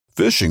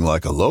Fishing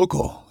like a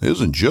local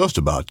isn't just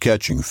about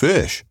catching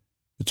fish.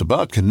 It's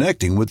about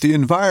connecting with the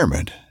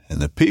environment and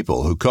the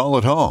people who call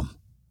it home.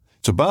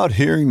 It's about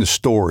hearing the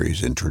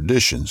stories and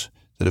traditions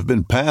that have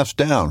been passed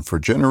down for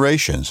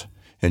generations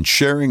and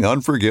sharing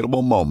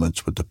unforgettable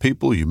moments with the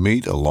people you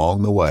meet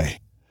along the way.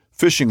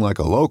 Fishing like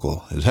a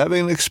local is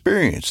having an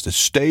experience that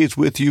stays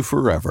with you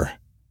forever.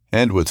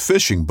 And with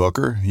Fishing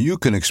Booker, you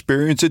can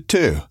experience it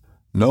too,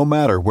 no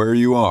matter where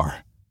you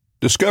are.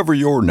 Discover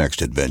your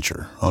next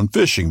adventure on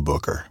Fishing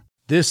Booker.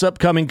 This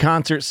upcoming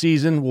concert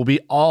season will be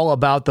all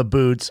about the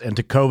boots, and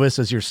Tecovas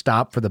is your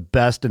stop for the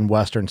best in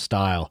Western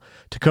style.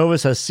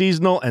 Tecovas has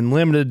seasonal and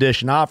limited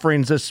edition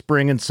offerings this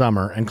spring and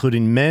summer,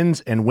 including men's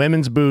and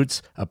women's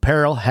boots,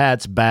 apparel,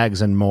 hats,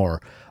 bags, and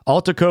more.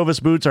 All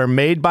Tecovas boots are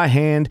made by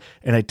hand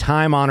in a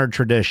time-honored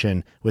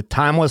tradition with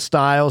timeless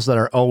styles that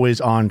are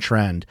always on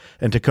trend.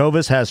 And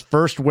Tecovas has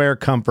first wear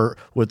comfort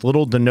with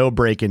little to no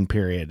break-in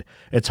period.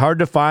 It's hard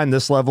to find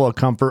this level of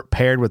comfort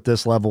paired with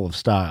this level of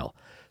style.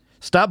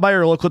 Stop by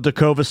your local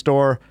Tecovas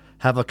store,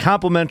 have a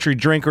complimentary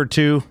drink or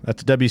two,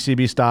 that's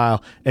WCB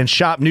style, and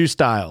shop new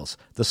styles.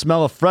 The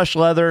smell of fresh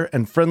leather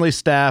and friendly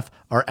staff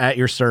are at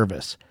your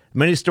service.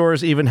 Many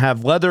stores even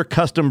have leather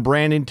custom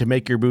branding to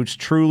make your boots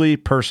truly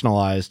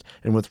personalized.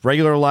 And with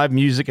regular live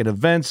music and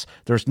events,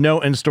 there's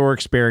no in-store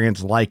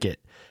experience like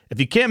it.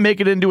 If you can't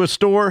make it into a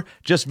store,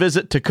 just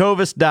visit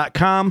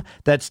tecovas.com.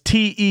 That's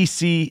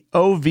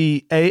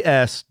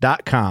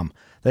TECOVAS.com.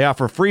 They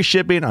offer free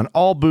shipping on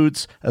all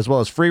boots, as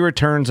well as free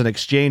returns and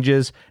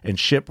exchanges, and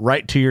ship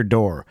right to your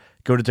door.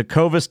 Go to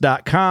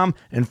tecovas.com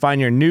and find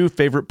your new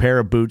favorite pair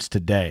of boots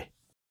today.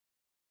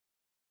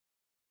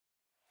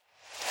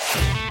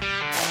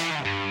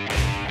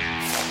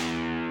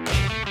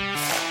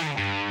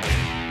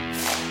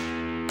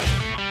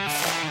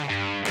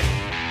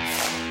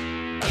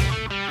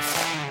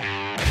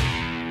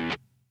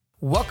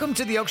 Welcome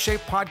to the Elk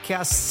Shape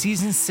Podcast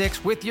Season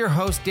 6 with your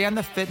host, Dan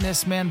the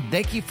Fitness Man.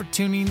 Thank you for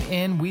tuning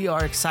in. We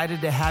are excited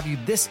to have you.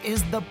 This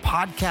is the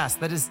podcast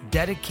that is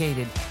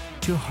dedicated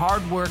to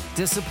hard work,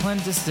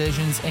 disciplined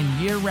decisions, and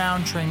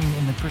year-round training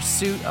in the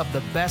pursuit of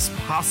the best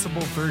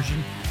possible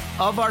version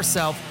of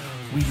ourselves.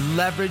 We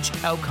leverage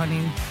elk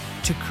hunting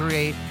to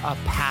create a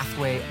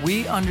pathway.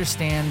 We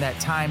understand that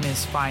time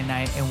is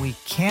finite and we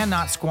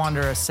cannot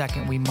squander a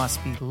second. We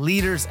must be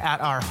leaders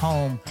at our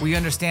home. We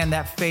understand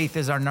that faith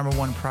is our number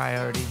one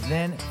priority,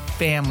 then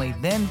family,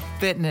 then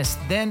fitness,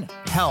 then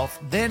health,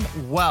 then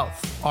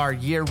wealth. Our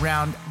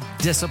year-round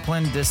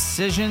disciplined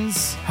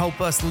decisions help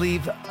us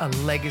leave a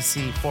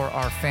legacy for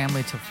our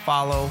family to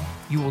follow.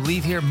 You will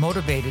leave here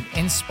motivated,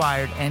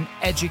 inspired, and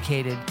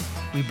educated.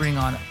 We bring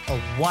on a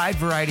wide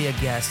variety of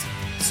guests,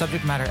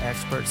 subject matter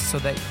experts, so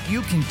that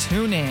you can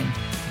tune in,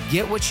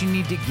 get what you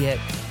need to get,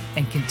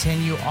 and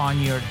continue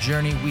on your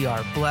journey. We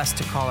are blessed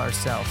to call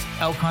ourselves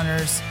Elk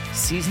Hunters.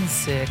 Season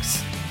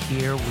 6,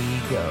 here we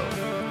go.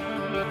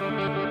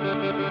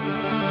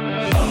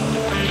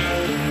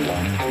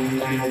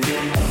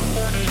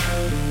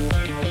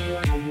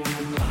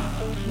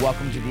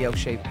 Welcome to the Elk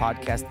Shape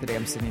Podcast. Today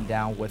I'm sitting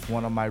down with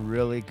one of my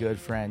really good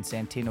friends,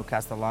 Santino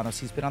Castellanos.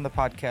 He's been on the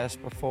podcast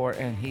before,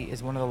 and he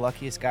is one of the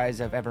luckiest guys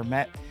I've ever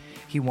met.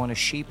 He won a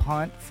sheep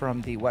hunt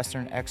from the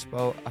Western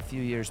Expo a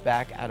few years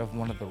back out of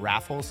one of the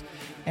raffles.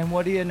 And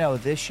what do you know?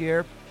 This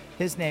year,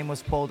 his name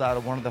was pulled out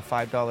of one of the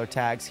 $5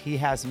 tags. He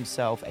has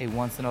himself a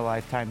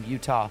once-in-a-lifetime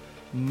Utah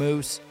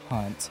moose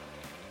hunt.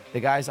 The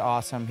guy's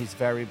awesome. He's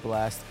very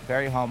blessed,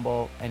 very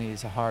humble, and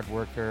he's a hard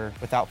worker.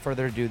 Without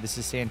further ado, this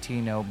is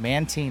Santino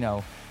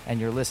Mantino, and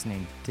you're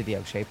listening to the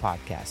Elk Shape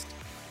Podcast.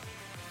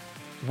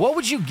 What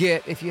would you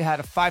get if you had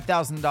a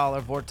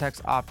 $5,000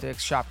 Vortex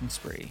Optics shopping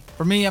spree?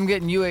 For me, I'm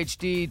getting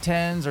UHD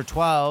 10s or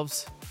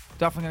 12s.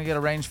 Definitely going to get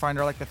a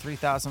rangefinder like the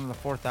 3000 or the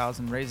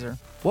 4000 Razor.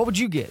 What would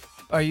you get?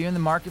 Are you in the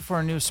market for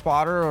a new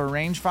spotter or a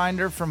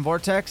rangefinder from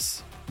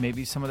Vortex?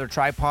 Maybe some of their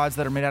tripods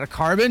that are made out of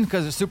carbon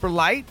because they're super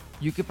light?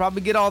 You could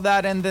probably get all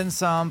that and then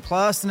some,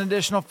 plus an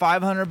additional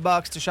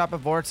 $500 to shop at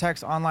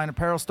Vortex online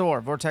apparel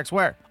store, Vortex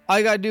Wear. All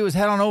you got to do is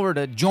head on over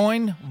to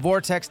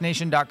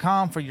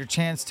joinvortexnation.com for your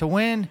chance to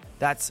win.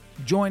 That's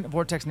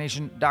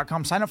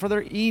joinvortexnation.com. Sign up for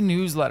their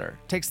e-newsletter.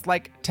 Takes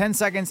like 10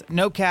 seconds,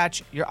 no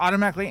catch. You're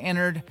automatically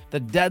entered. The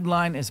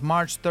deadline is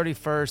March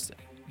 31st.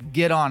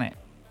 Get on it.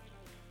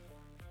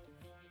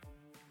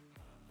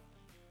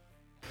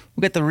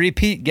 We got the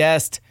repeat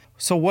guest.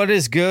 So what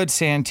is good,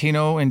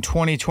 Santino, in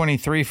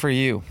 2023 for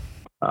you?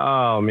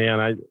 Oh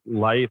man,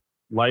 life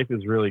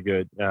is really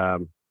good. I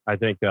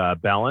think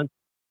balance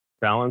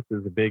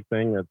is a big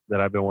thing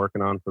that I've been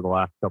working on for the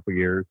last couple of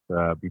years,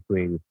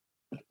 between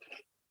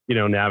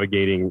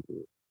navigating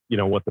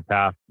what the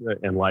path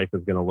in life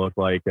is going to look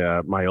like.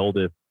 My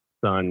oldest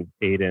son,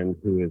 Aiden,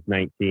 who is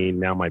 19,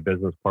 now my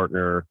business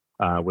partner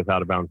with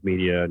Out of Bounds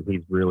Media, and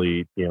he's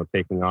really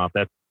taking off.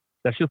 That's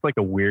just like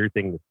a weird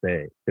thing to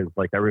say, because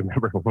like I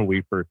remember when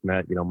we first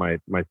met, my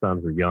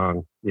sons were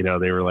young,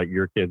 they were like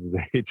your kids'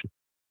 age.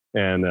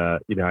 And,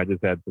 I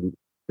just had some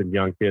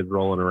young kids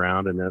rolling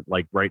around, and then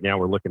like right now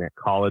we're looking at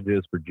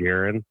colleges for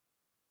Jaron,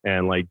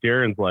 and like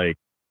Jaron's like,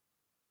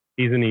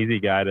 he's an easy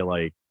guy to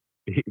like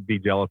be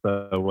jealous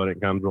of when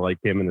it comes to like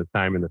him and his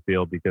time in the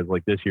field, because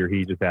like this year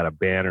he just had a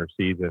banner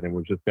season and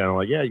was just kind of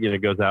like, yeah,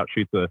 goes out,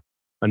 shoots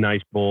a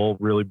nice bull,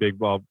 really big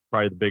bull,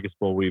 probably the biggest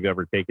bull we've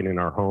ever taken in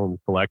our home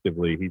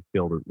collectively. He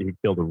killed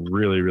a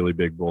really, really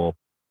big bull.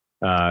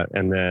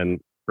 And then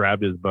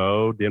grabbed his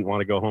bow, didn't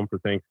want to go home for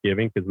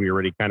Thanksgiving because we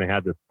already kind of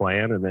had this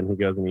plan. And then he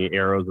goes and he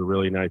arrows a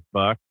really nice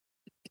buck.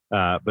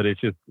 But it's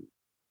just,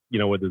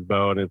 with his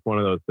bow, and it's one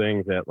of those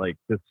things that like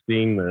just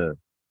seeing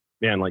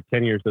like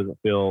 10 years doesn't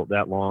feel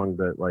that long,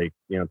 but like,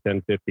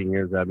 10, 15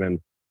 years I've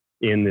been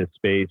in this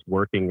space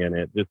working in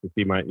it, just to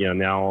see my,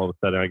 now all of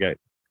a sudden I got,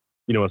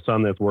 a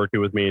son that's working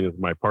with me and is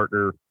my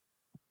partner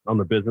on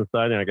the business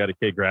side, and I got a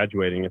kid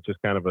graduating. It's just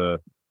kind of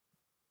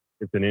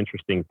it's an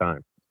interesting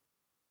time,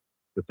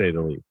 to say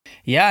the least.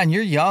 Yeah, and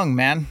you're young,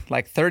 man,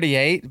 like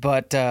 38,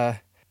 but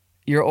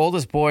your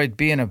oldest boy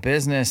being a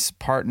business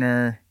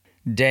partner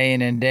day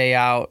in and day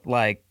out,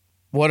 like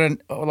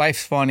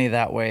life's funny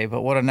that way,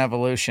 but what an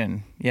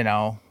evolution,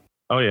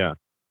 Oh, yeah.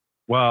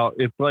 Well,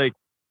 it's like,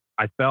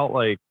 I felt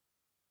like,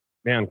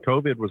 man,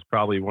 COVID was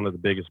probably one of the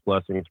biggest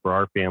blessings for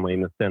our family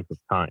in the sense of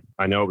time.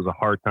 I know it was a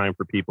hard time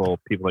for people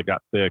that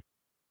got sick.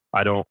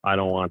 I don't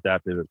want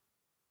that to,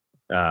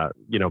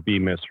 be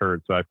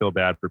misheard. So I feel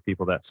bad for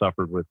people that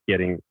suffered with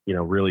getting,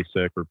 really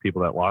sick, or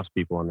people that lost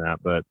people in that.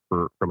 But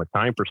from a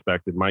time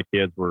perspective, my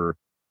kids were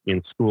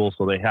in school,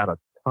 so they had a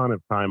ton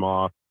of time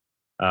off,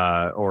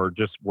 or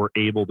just were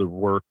able to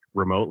work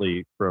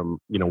remotely from,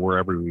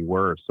 wherever we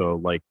were. So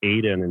like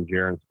Aiden and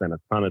Jaron spent a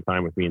ton of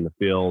time with me in the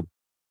field,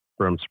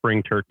 from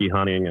spring turkey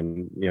hunting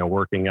and,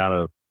 working out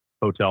of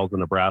hotels in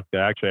Nebraska.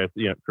 Actually,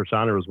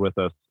 Cassandra was with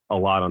us a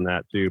lot on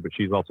that too, but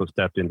she's also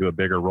stepped into a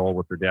bigger role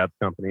with her dad's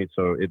company.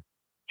 So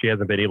she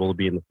hasn't been able to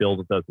be in the field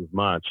with us as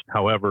much.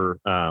 However,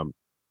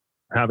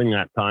 having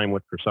that time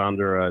with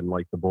Cassandra and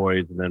like the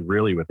boys, and then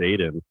really with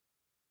Aiden,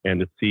 and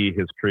to see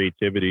his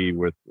creativity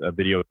with a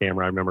video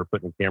camera. I remember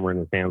putting a camera in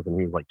his hands when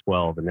he was like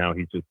 12, and now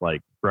he's just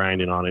like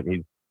grinding on it. And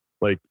he's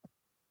like,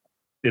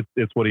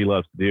 it's what he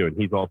loves to do. And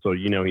he's also,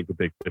 he's a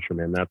big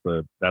fisherman.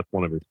 That's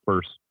one of his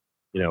first,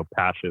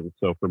 passions.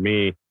 So for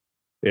me,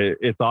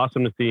 it's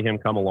awesome to see him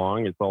come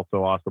along. It's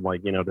also awesome,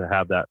 like, to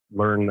have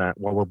learn that,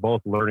 well, we're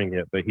both learning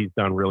it, but he's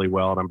done really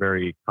well. And I'm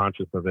very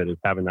conscious of it, is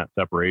having that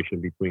separation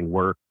between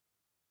work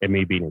and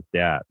me being his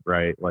dad.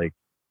 Right. Like,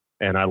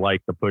 and I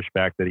like the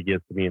pushback that he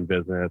gives to me in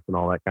business and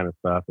all that kind of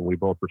stuff. And we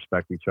both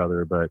respect each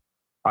other, but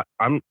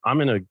I'm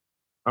in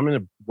a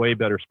way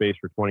better space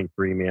for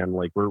 23, man.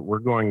 Like we're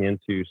going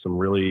into some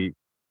really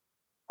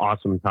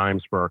awesome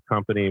times for our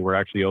company. We're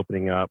actually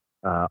opening up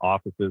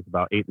offices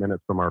about 8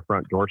 minutes from our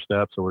front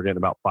doorstep. So we're getting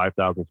about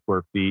 5,000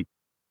 square feet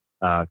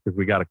because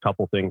we got a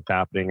couple things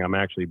happening. I'm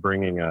actually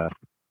bringing a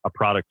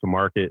product to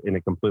market in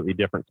a completely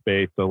different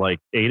space. So like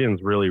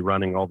Aiden's really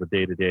running all the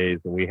day-to-days,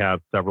 and we have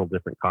several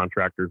different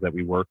contractors that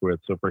we work with.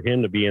 So for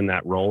him to be in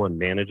that role and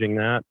managing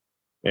that,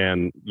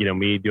 and,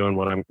 me doing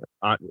what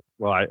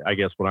I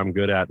guess what I'm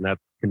good at, and that's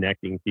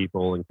connecting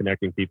people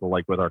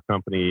like with our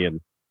company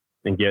and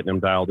getting them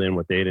dialed in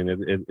with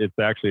Aiden. It's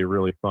actually a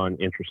really fun,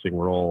 interesting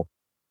role,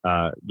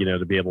 to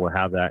be able to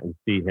have that and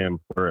see him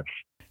flourish.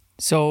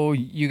 So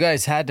you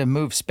guys had to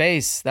move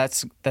space.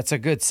 That's a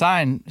good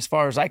sign as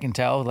far as I can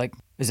tell. Like,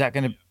 is that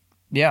going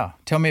to,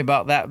 tell me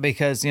about that,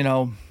 because,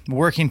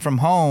 working from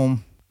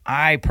home,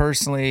 I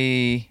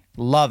personally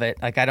love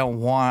it. Like, I don't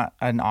want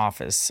an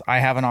office. I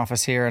have an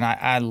office here and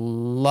I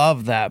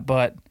love that.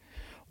 But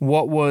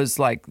what was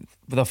like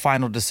the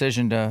final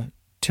decision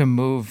to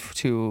move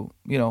to,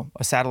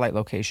 a satellite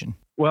location?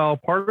 Well,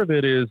 part of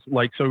it is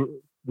like, so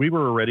we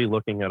were already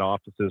looking at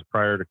offices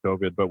prior to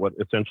COVID, but what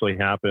essentially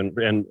happened,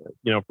 and,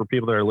 for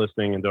people that are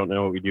listening and don't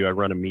know what we do, I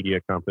run a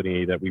media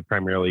company that we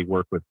primarily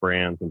work with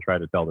brands and try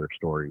to tell their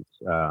stories,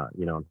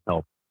 and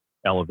help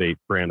elevate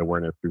brand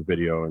awareness through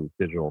video and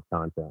digital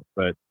content.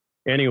 But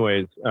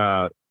anyways,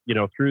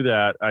 through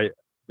that,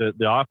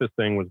 the office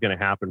thing was going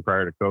to happen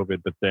prior to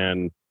COVID, but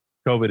then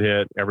COVID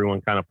hit,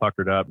 everyone kind of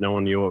puckered up. No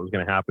one knew what was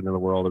going to happen in the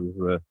world. It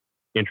was an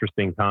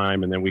interesting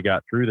time. And then we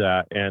got through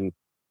that. And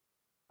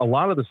a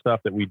lot of the stuff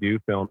that we do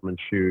film and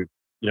shoot,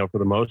 for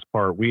the most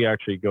part, we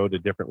actually go to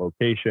different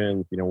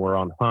locations. We're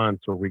on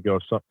hunts, or we go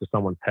to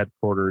someone's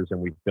headquarters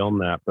and we film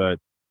that. But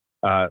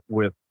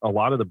with a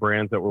lot of the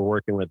brands that we're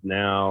working with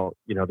now,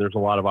 there's a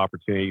lot of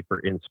opportunity for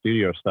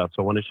in-studio stuff.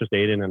 So when it's just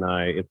Aiden and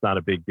I, it's not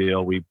a big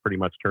deal. We pretty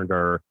much turned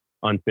our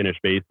unfinished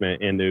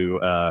basement into,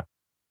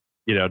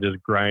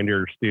 just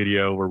grinder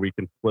studio where we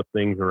can flip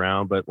things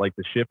around. But like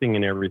the shifting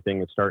and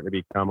everything is starting to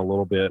become a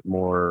little bit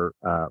more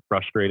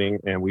frustrating,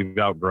 and we've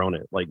outgrown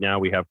it. Like now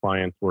we have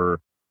clients where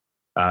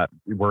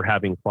we're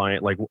having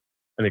like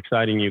an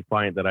exciting new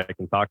client that I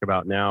can talk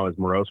about now is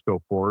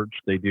Morosco Forge.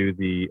 They do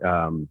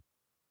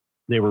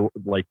they were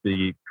like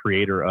the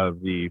creator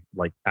of the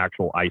like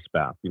actual ice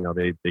bath.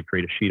 They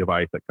create a sheet of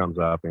ice that comes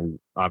up, and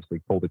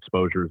obviously cold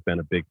exposure has been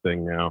a big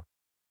thing now.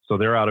 So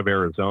they're out of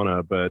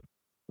Arizona, but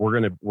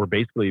we're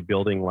basically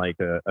building like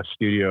a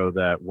studio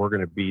that we're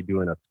going to be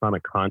doing a ton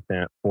of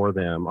content for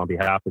them on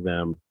behalf of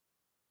them,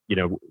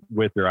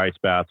 with their ice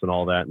baths and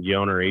all that. And the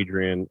owner,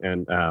 Adrian,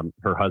 and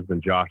her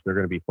husband, Josh, they're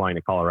going to be flying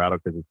to Colorado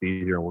because it's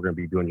easier, and we're going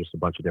to be doing just a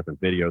bunch of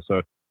different videos.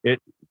 So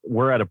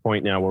we're at a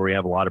point now where we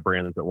have a lot of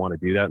brands that want to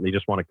do that, and they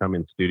just want to come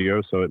in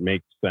studio. So it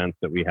makes sense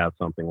that we have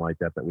something like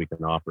that we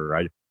can offer.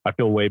 I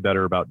feel way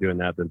better about doing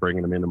that than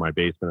bringing them into my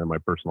basement and my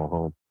personal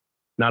home.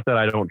 Not that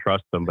I don't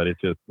trust them, but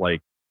it's just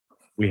like,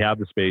 we have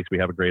the space, we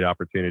have a great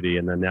opportunity.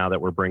 And then now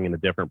that we're bringing a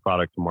different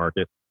product to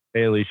market,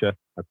 hey, Alicia,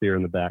 I see her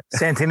in the back.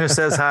 Santino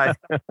says hi.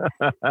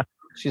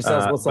 She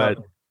says, what's up?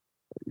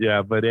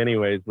 Yeah. But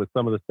anyways, with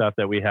some of the stuff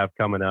that we have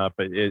coming up,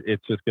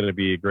 it's just going to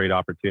be a great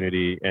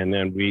opportunity. And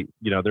then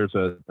there's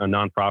a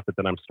nonprofit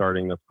that I'm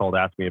starting that's called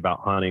Ask Me About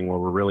Hunting, where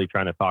we're really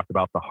trying to talk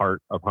about the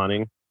heart of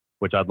hunting,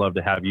 which I'd love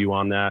to have you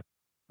on that.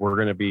 We're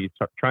going to be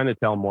trying to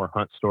tell more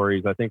hunt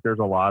stories. I think there's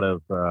a lot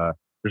of,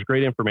 there's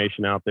great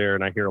information out there.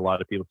 And I hear a lot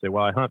of people say,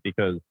 well, I hunt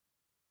because,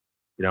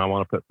 I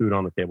want to put food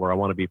on the table, or I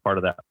want to be part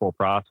of that full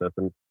process.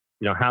 And,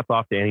 hats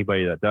off to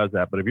anybody that does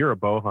that. But if you're a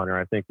bow hunter,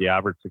 I think the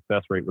average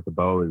success rate with the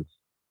bow is,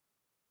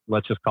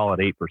 let's just call it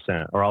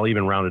 8%, or I'll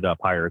even round it up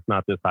higher. It's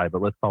not this high,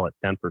 but let's call it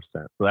 10%.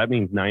 So that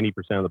means 90%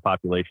 of the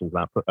population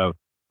of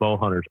bow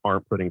hunters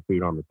aren't putting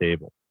food on the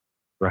table,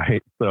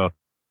 right? So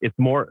it's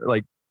more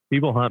like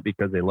people hunt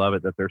because they love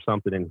it, that there's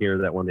something in here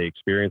that when they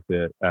experience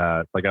it,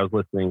 like I was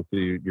listening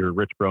to your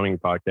Rich Broning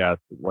podcast,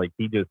 like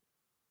he did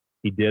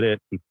it,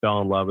 he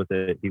fell in love with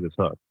it, he was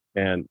hooked.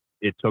 And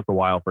it took a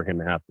while for him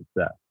to have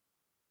success,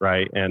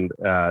 right? And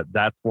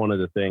that's one of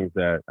the things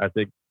that I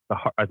think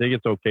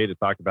it's okay to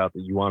talk about,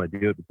 that you want to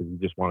do it because you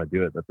just want to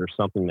do it, that there's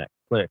something that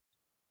clicks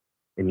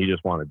and you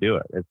just want to do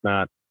it. It's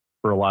not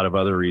for a lot of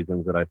other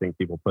reasons that I think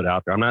people put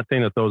out there. I'm not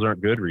saying that those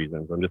aren't good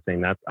reasons. I'm just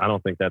saying I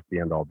don't think that's the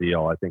end all be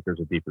all. I think there's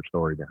a deeper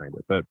story behind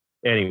it. But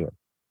anyway,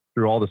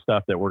 through all the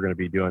stuff that we're going to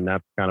be doing,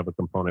 that's kind of a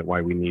component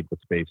why we need the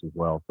space as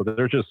well. So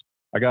there's just,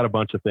 I got a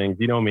bunch of things,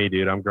 me,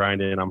 dude, I'm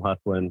grinding, I'm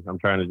hustling. I'm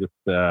trying to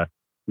just,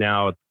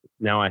 now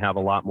I have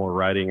a lot more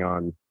writing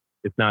on.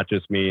 It's not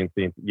just me and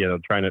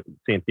Santino trying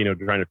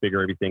to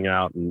figure everything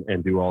out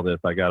and do all this.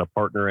 I got a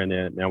partner in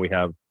it. Now we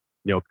have,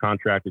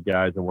 contracted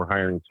guys, and we're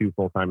hiring 2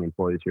 full-time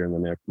employees here in the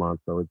next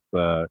month. So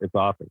it's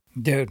awesome.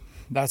 Dude,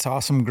 that's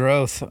awesome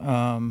growth.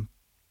 I'm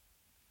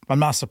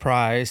not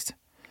surprised.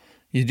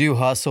 You do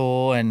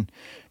hustle, and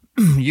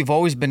you've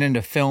always been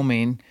into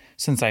filming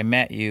since I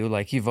met you.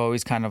 Like, you've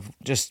always kind of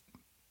just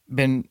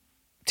been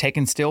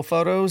taking still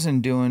photos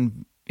and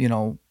doing,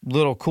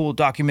 little cool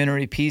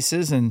documentary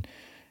pieces, and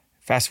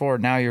fast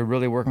forward now, you're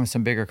really working with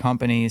some bigger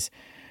companies.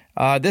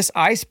 This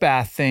ice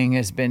bath thing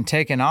has been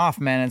taken off,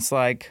 man. It's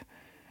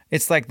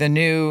like the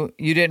new,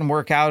 you didn't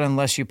work out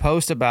unless you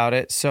post about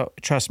it. So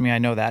trust me, I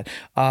know that.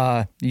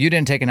 You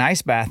didn't take an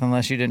ice bath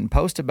unless you didn't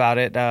post about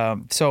it.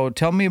 So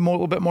tell me a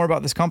little bit more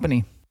about this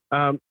company.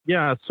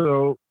 Yeah.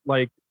 So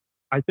I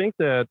think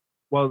that,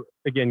 well,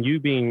 again, you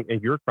being in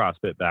your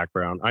CrossFit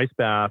background, ice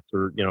baths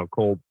or,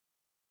 cold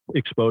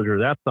exposure,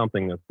 that's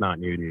something that's not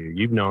new to you.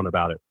 You've known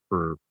about it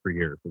for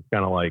years. It's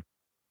kind of like,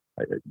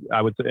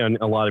 I would say, and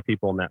a lot of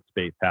people in that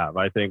space have.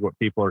 I think what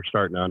people are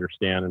starting to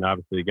understand, and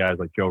obviously guys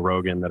like Joe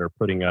Rogan that are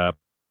putting up,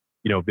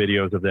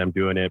 videos of them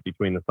doing it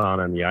between the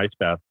sauna and the ice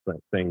bath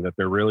thing, that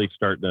they're really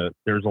starting to,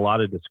 there's a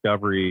lot of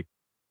discovery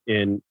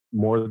in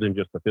more than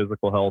just the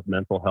physical health,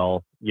 mental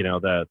health,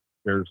 that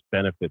there's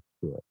benefits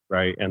to it,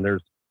 right? And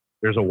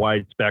there's a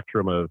wide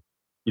spectrum of,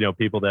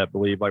 people that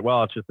believe like,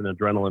 well, it's just an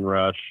adrenaline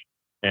rush,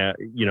 and,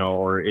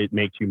 or it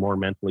makes you more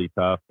mentally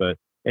tough. But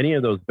any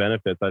of those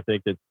benefits, I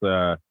think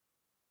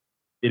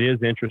it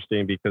is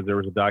interesting because there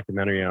was a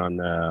documentary on,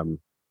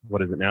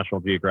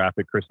 National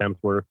Geographic, Chris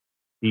Hemsworth.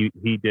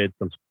 He did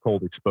some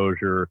cold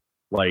exposure,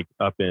 like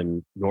up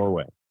in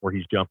Norway, where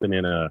he's jumping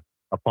in a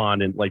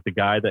pond, and like the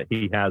guy that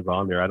he has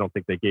on there, I don't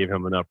think they gave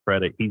him enough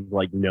credit. He's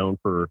like known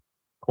for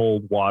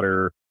cold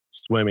water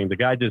swimming. The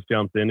guy just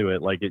jumps into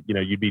it like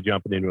you'd be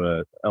jumping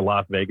into a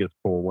Las Vegas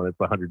pool when it's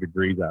 100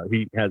 degrees out.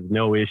 He has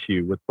no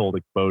issue with cold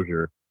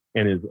exposure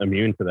and is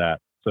immune to that.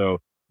 So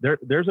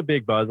there's a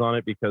big buzz on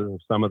it because of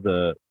some of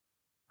the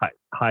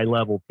high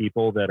level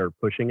people that are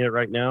pushing it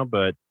right now.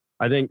 But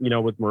I think,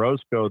 with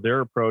Morozco,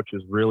 their approach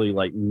is really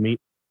like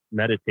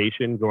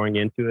meditation going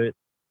into it,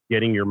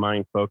 getting your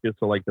mind focused.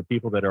 So like the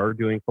people that are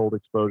doing cold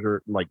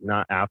exposure, like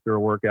not after a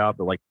workout,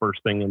 but like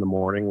first thing in the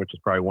morning, which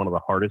is probably one of the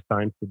hardest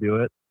times to do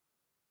it.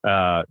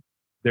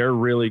 They're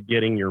really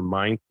getting your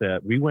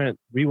mindset. We went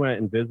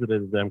and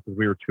visited them because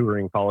we were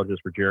touring colleges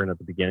for Jaron at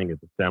the beginning of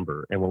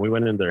December. And when we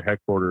went into their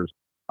headquarters,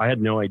 I had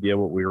no idea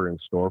what we were in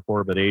store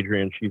for, but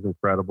Adrian, she's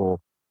incredible.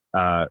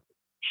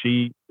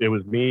 It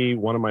was me,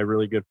 one of my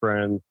really good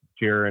friends,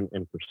 Jaron,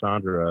 and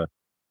Cassandra.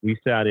 We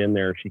sat in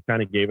there. She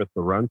kind of gave us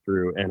the run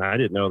through, and I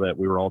didn't know that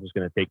we were all just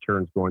going to take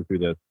turns going through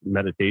this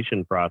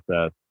meditation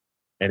process.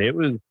 And it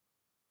was,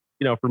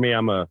 for me,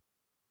 I'm a,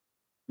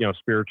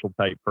 spiritual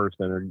type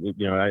person, or,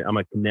 I'm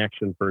a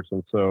connection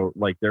person. So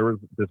like there was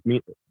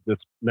this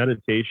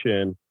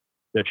meditation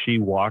that she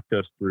walked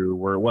us through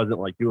where it wasn't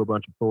like do a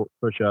bunch of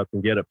push-ups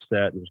and get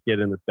upset and just get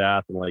in this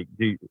bath and like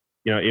do,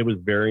 it was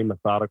very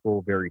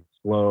methodical, very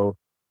slow.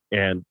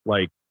 And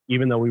like,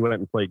 even though we went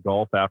and played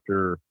golf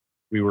after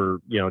we were,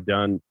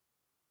 done,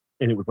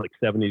 and it was like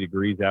 70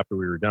 degrees after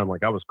we were done,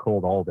 like I was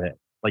cold all day,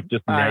 like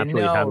just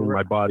naturally having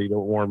my body to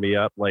warm me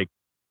up. Like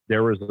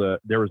there was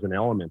an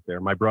element there.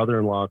 My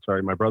brother-in-law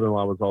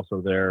was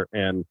also there.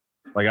 And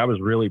like, I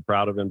was really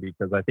proud of him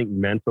because I think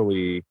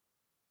mentally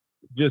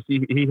just,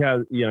 he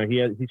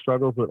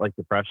struggles with like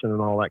depression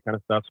and all that kind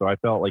of stuff. So I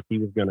felt like he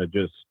was going to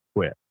just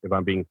quit, if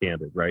I'm being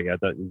candid. Right.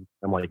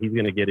 I'm like, he's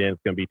going to get in.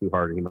 It's going to be too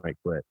hard and he might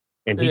quit.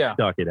 And he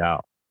stuck it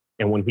out.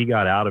 And when he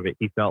got out of it,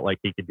 he felt like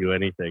he could do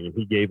anything. And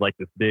he gave like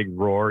this big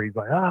roar. He's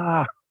like,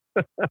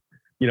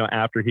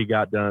 after he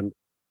got done,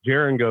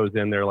 Jaron goes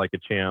in there like a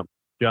champ,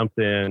 jumps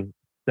in,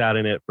 sat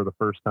in it for the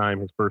first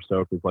time. His first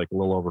soak was like a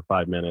little over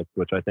 5 minutes,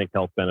 which I think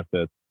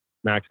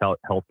max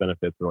health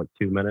benefits are like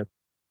 2 minutes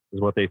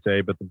is what they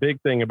say. But the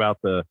big thing about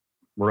the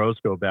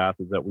Morosco bath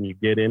is that when you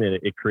get in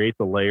it, it creates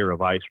a layer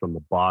of ice from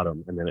the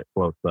bottom and then it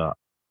floats up.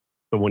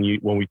 So when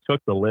we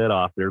took the lid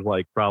off, there's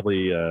like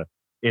probably a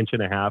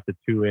 1.5 to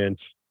 2 inch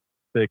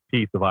thick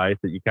piece of ice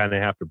that you kind of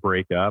have to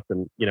break up.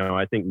 And,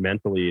 I think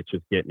mentally it's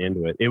just getting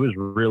into it. It was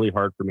really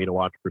hard for me to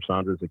watch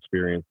Cassandra's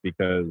experience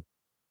because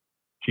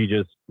she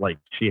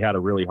had a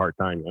really hard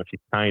time. She's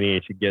tiny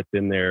and she gets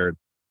in there.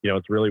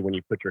 It's really when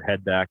you put your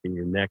head back and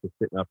your neck is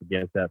sitting up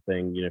against that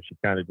thing, she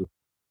kind of just,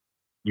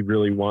 you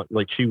really want,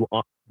 like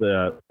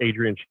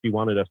Adrian, she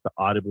wanted us to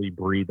audibly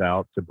breathe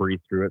out to breathe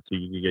through it so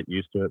you can get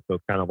used to it. So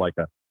it's kind of like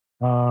a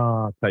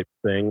type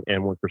thing.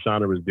 And when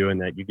Cassandra was doing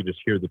that, you could just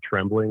hear the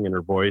trembling in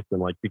her voice. And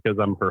like, because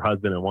I'm her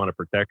husband and want to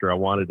protect her, I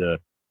wanted to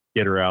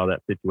get her out of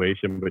that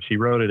situation, but she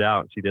wrote it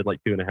out. She did like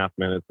 2.5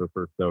 minutes of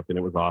first soak and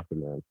it was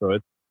awesome, man. So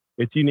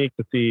it's unique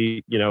to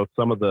see,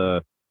 some of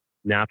the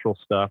natural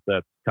stuff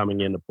that's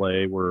coming into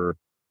play where,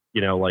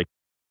 like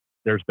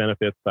there's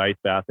benefits to ice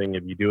bathing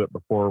if you do it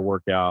before a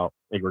workout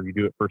or you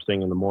do it first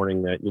thing in the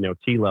morning that,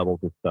 T levels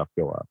and stuff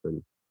go up.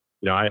 And,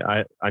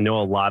 I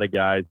know a lot of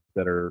guys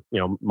that are,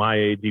 my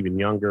age, even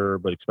younger,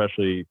 but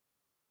especially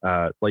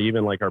like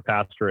even like our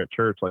pastor at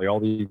church, like all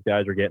these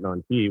guys are getting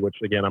on T, which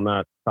again, I'm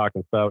not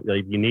talking stuff.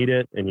 Like you need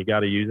it and you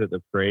got to use it.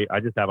 That's great. I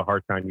just have a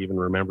hard time even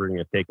remembering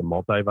to take a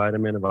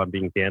multivitamin if I'm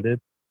being candid.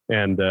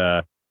 And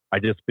I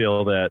just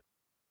feel that,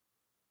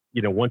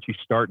 once you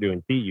start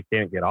doing T, you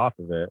can't get off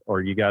of it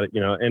or you got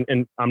to,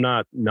 and I'm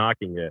not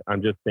knocking it.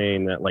 I'm just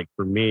saying that like,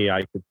 for me,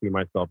 I could see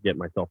myself getting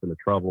myself into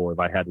trouble if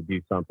I had to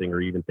do something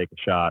or even take a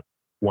shot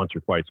once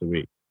or twice a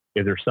week.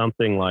 If there's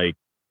something like,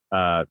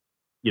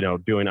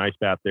 doing ice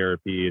bath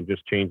therapy and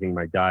just changing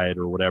my diet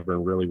or whatever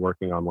and really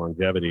working on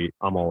longevity,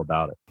 I'm all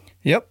about it.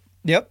 Yep.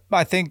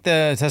 I think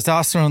the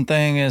testosterone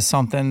thing is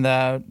something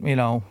that,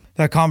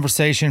 that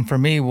conversation for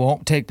me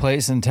won't take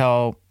place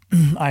until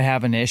I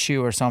have an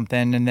issue or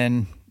something. And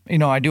then,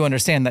 I do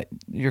understand that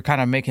you're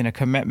kind of making a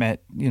commitment,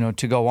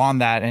 to go on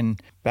that. And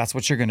that's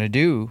what you're going to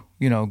do,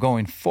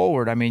 going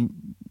forward. I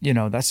mean,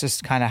 that's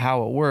just kind of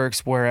how it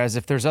works. Whereas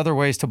if there's other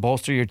ways to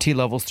bolster your T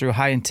levels through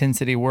high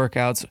intensity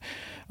workouts,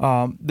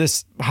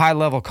 this high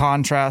level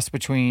contrast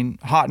between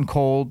hot and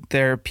cold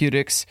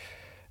therapeutics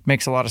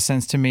makes a lot of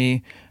sense to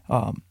me.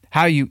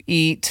 How you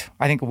eat,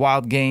 I think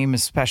wild game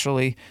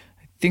especially,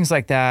 things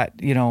like that,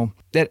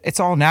 that it's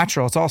all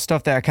natural. It's all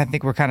stuff that I kind of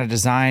think we're kind of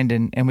designed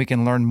and we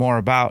can learn more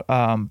about.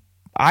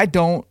 I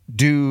don't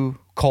do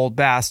cold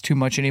baths too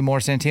much anymore,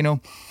 Santino.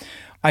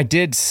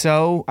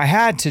 I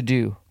had to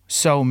do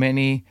so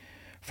many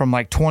from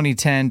like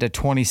 2010 to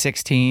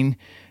 2016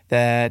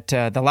 that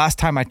the last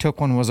time I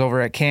took one was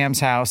over at Cam's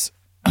house.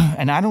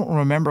 And I don't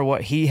remember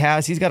what he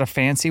has. He's got a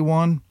fancy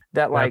one.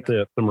 That's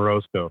it, the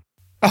Morosco.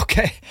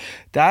 Okay,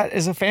 that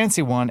is a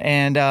fancy one.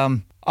 And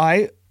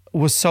I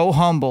was so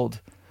humbled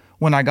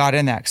when I got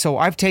in that. So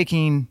I've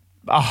taken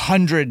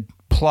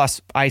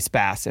 100+ ice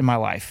baths in my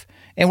life.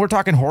 And we're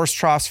talking horse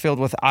troughs filled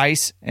with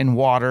ice and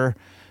water.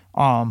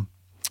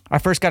 I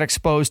first got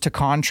exposed to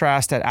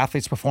Contrast at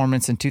Athletes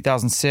Performance in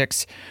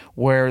 2006,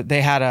 where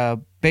they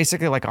had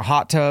basically like a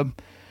hot tub,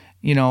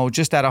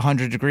 just at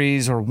 100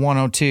 degrees or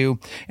 102.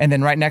 And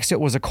then right next to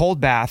it was a cold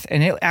bath.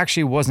 And it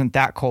actually wasn't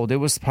that cold. It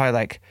was probably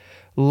like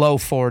low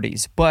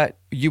 40s. But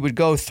you would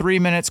go 3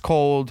 minutes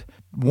cold,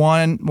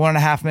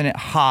 1.5 minute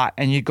hot,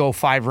 and you'd go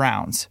 5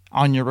 rounds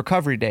on your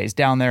recovery days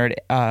down there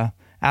at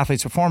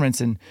Athletes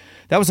Performance. And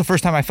that was the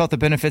first time I felt the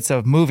benefits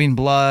of moving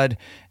blood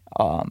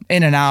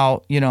in and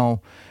out,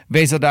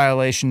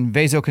 vasodilation,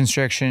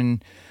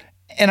 vasoconstriction.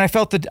 And I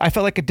felt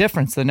like a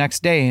difference the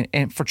next day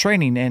and for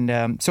training.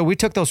 And so we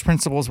took those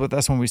principles with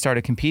us when we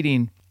started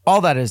competing. All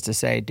that is to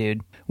say,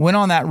 dude, went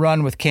on that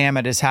run with Cam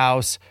at his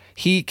house.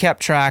 He kept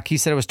track. He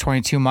said it was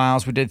 22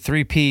 miles. We did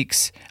 3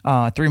 peaks,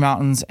 3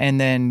 mountains, and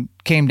then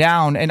came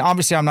down. And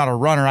obviously I'm not a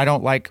runner. I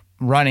don't like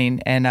running.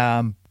 And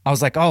I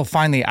was like, oh,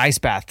 finally, ice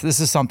bath. This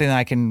is something that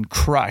I can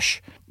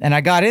crush. And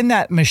I got in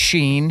that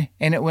machine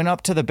and it went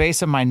up to the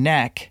base of my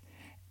neck.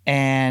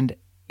 And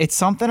it's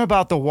something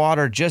about the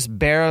water just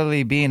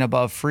barely being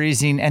above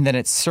freezing, and then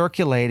it's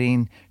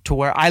circulating to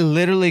where I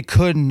literally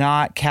could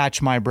not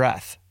catch my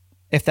breath.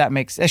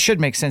 It should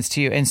make sense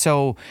to you. And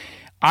so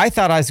I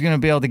thought I was going to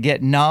be able to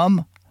get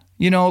numb,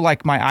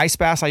 like my ice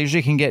baths, I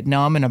usually can get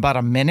numb in about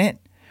a minute.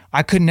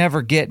 I could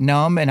never get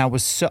numb, and I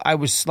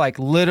was like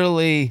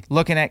literally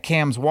looking at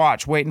Cam's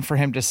watch, waiting for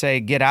him to say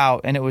get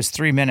out, and it was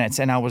 3 minutes,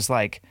 and I was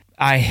like,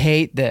 I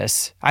hate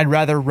this. I'd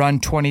rather run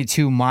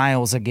 22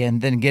 miles again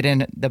than get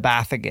in the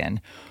bath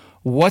again.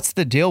 What's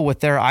the deal with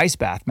their ice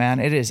bath, man?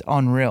 It is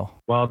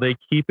unreal. Well, they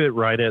keep it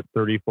right at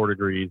 34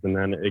 degrees. And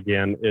then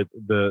again,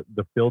 the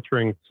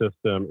filtering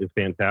system is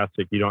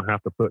fantastic. You don't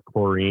have to put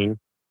chlorine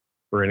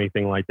or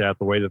anything like that.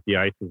 The way that the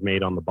ice is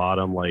made on the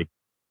bottom, like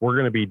we're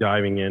going to be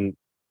diving in,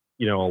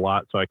 a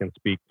lot so I can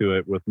speak to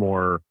it with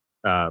more,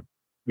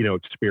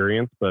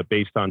 experience. But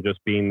based on just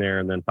being there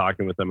and then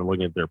talking with them and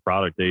looking at their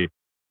product,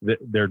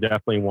 they're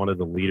definitely one of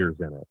the leaders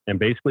in it. And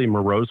basically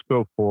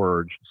Morosco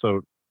Forge.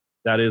 So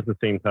that is the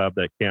same tub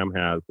that Cam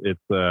has. It's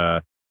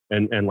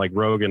and like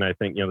Rogan, I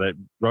think that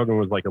Rogan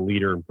was like a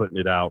leader in putting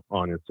it out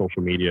on his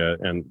social media,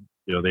 and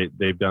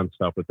they've done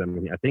stuff with them.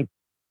 And I think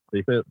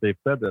they've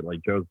said that like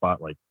Joe's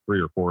bought like 3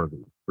 or 4 of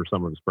these for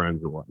some of his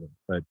friends or whatnot.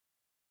 But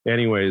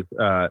anyways,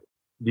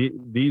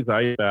 these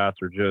ice baths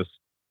are just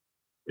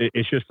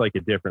it's just like a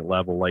different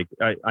level. Like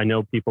I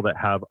know people that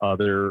have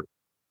other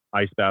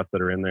ice baths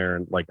that are in there,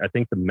 and like I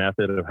think the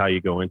method of how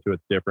you go into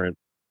it's different.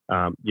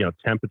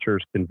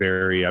 Temperatures can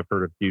vary. I've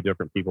heard a few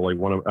different people. Like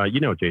one of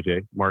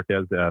JJ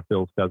Marquez,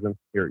 Phil's cousin.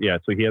 Yeah,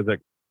 so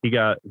he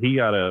got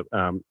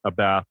a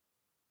bath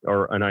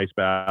or an ice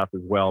bath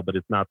as well, but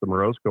it's not the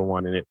Morosco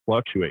one, and it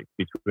fluctuates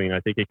between. I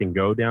think it can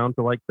go down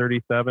to like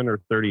 37 or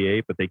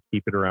 38, but they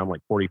keep it around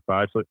like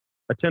 45. So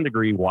a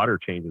 10-degree water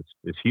change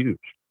is huge.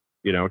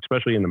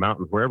 Especially in the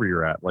mountains, wherever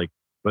you're at. Like,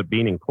 but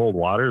being in cold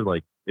water,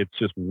 like it's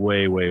just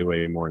way, way,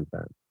 way more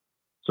intense.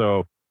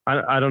 So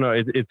I don't know.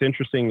 It's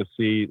interesting to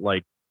see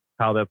like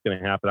how that's going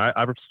to happen.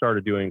 I've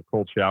started doing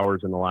cold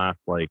showers in the last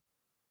like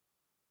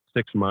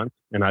 6 months,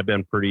 and I've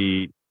been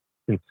pretty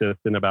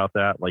consistent about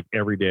that. Like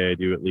every day I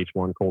do at least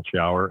one cold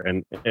shower,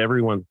 and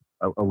everyone's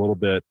a little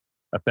bit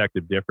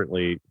affected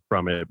differently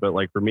from it. But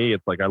like for me,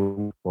 it's like I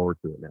look forward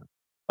to it now.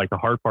 Like the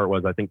hard part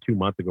was, I think 2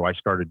 months ago, I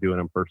started doing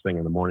them first thing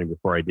in the morning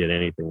before I did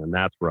anything. And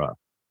that's rough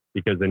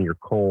because then you're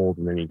cold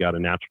and then you got to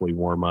naturally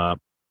warm up.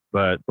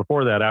 But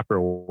before that, after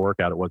a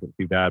workout, it wasn't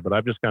too bad. But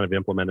I've just kind of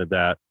implemented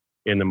that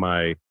into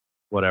my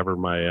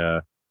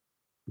jambalaya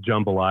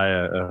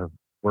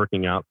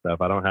working out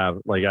stuff. I don't have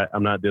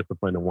I'm not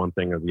disciplined in one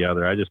thing or the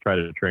other. I just try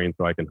to train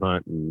so I can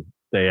hunt and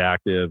stay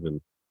active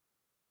and,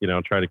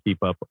 try to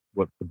keep up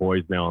with the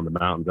boys now on the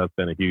mountains. That's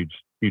been a huge,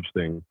 huge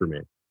thing for me.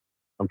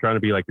 I'm trying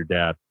to be like your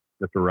dad,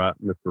 Mr.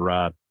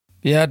 Rod.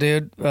 Yeah,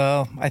 dude.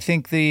 I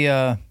think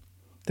the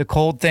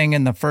cold thing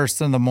in the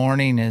first in the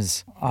morning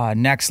is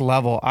next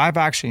level. I've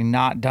actually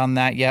not done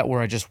that yet,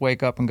 where I just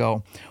wake up and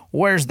go,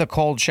 where's the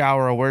cold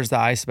shower or where's the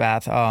ice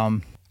bath?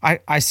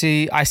 I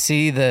see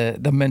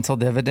the mental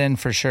dividend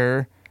for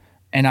sure.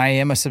 And I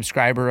am a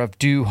subscriber of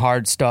do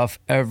hard stuff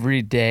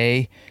every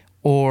day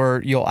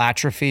or you'll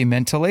atrophy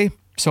mentally.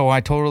 So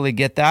I totally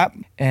get that.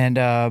 And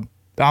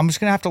I'm just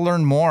going to have to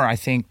learn more, I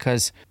think,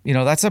 because,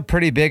 that's a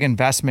pretty big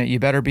investment. You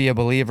better be a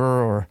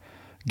believer or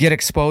get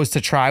exposed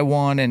to try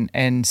one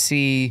and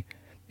see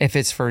if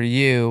it's for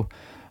you.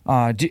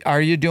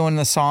 Are you doing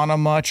the sauna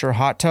much or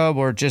hot tub,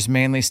 or just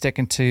mainly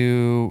sticking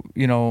to,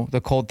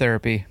 the cold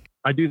therapy?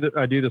 I do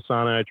the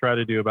sauna. I try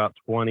to do about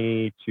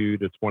 22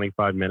 to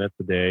 25 minutes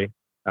a day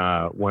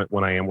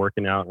when I am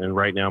working out. And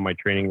right now my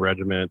training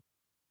regimen,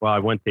 I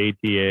went to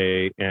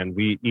ATA, and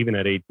even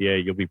at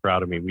ATA, you'll be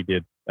proud of me. We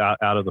did out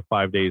of the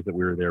 5 days that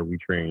we were there, we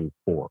trained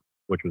 4,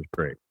 which was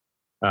great.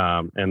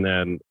 And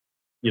then,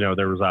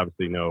 there was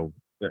obviously no,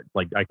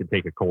 like I could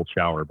take a cold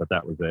shower, but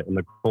that was it. And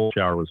the cold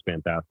shower was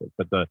fantastic.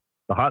 But the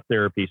hot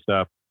therapy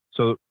stuff,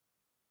 so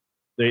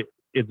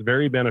it's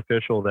very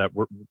beneficial that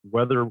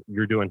whether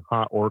you're doing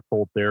hot or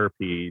cold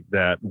therapy,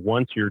 that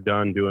once you're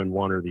done doing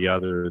one or the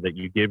other, that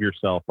you give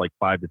yourself like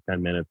 5 to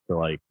 10 minutes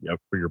to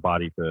for your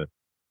body to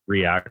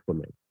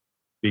reacclimate.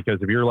 Because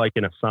if you're like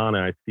in a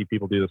sauna, I see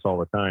people do this all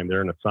the time.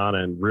 They're in a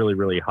sauna, and really,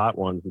 really hot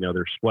ones,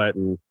 they're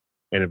sweating.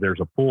 And if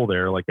there's a pool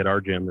there, like at our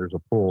gym, there's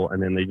a pool,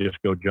 and then they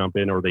just go jump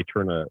in, or they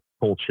turn a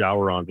cold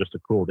shower on just to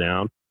cool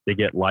down, they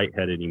get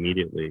lightheaded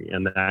immediately.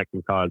 And that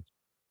can cause,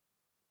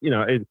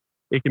 there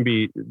can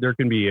be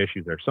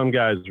issues there. Some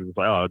guys are just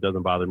like, oh, it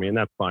doesn't bother me. And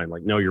that's fine.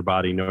 Like, know your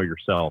body, know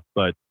yourself.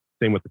 But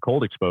same with the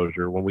cold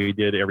exposure. When we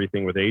did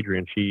everything with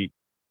Adrian, she,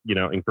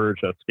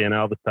 encouraged us to stand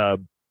out of the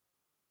tub,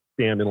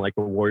 stand in like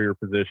a warrior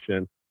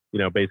position,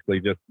 basically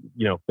just,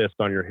 fist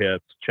on your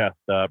hips, chest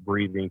up,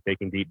 breathing,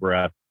 taking deep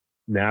breaths,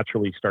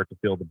 naturally start to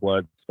feel the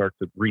blood start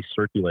to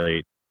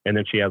recirculate. And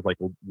then she has like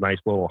a nice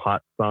little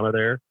hot sauna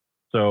there.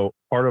 So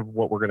part of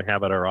what we're going to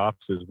have at our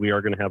offices, we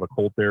are going to have a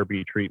cold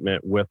therapy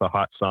treatment with a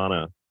hot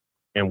sauna.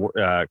 And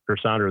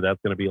Cassandra, that's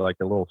going to be like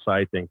a little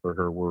side thing for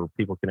her where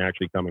people can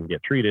actually come and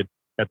get treated.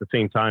 At the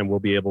same time, we'll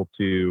be able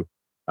to,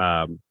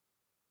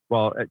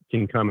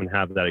 can come and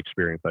have that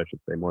experience, I should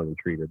say, more than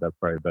treated. That's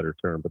probably a better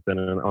term. But then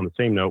on the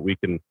same note, we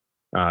can,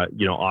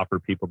 offer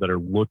people that are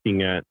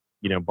looking at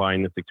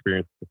buying this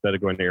experience, instead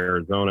of going to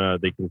Arizona,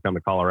 they can come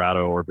to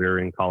Colorado, or if they're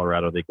in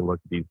Colorado, they can look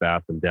at these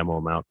bass and demo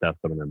them out, test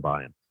them, and then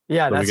buy them.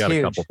 Yeah, so that's we got huge.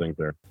 a couple things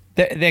there.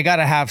 They got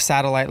to have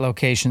satellite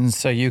locations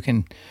so you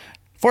can.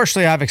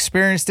 Fortunately, I've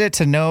experienced it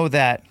to know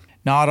that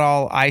not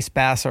all ice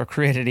bass are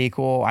created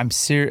equal. I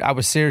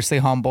was seriously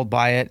humbled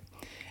by it,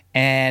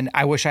 and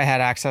I wish I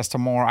had access to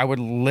more. I would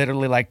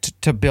literally like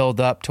to build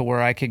up to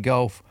where I could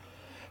go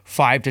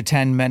 5 to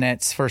 10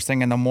 minutes first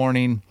thing in the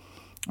morning.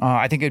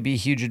 I think it'd be a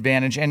huge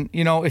advantage. And,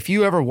 if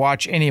you ever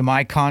watch any of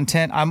my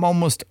content, I'm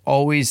almost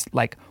always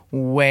like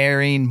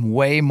wearing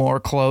way more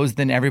clothes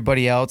than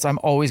everybody else. I'm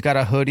always got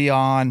a hoodie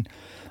on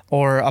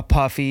or a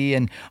puffy,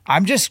 and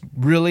I'm just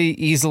really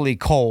easily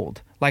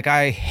cold. Like,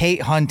 I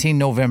hate hunting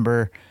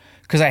November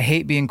because I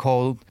hate being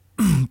cold.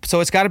 So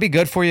it's got to be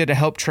good for you to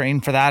help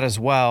train for that as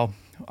well.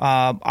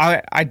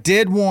 I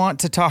did want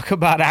to talk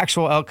about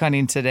actual elk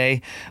hunting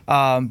today.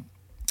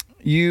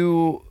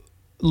 You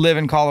live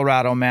in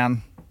Colorado,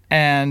 man.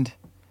 And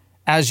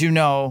as you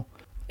know,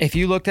 if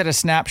you looked at a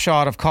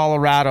snapshot of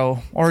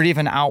Colorado or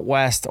even out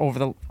west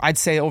I'd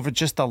say over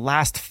just the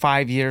last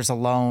 5 years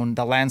alone,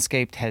 the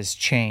landscape has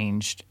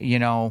changed.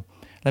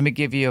 Let me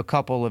give you a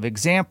couple of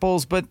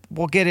examples, but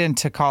we'll get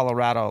into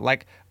Colorado.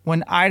 Like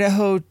when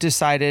Idaho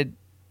decided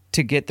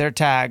to get their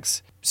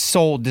tags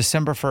sold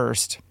December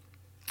 1st,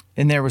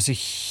 and there was a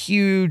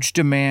huge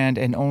demand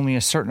and only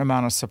a certain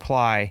amount of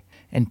supply,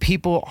 and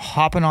people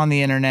hopping on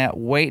the internet,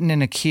 waiting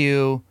in a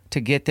queue to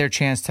get their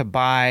chance to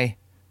buy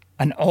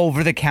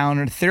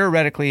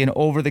theoretically an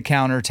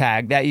over-the-counter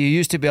tag that you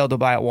used to be able to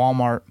buy at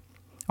Walmart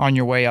on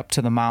your way up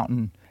to the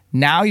mountain.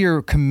 Now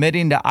you're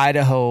committing to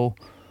Idaho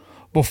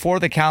before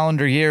the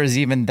calendar year is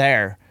even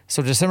there.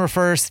 So December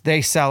 1st,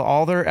 they sell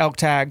all their elk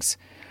tags.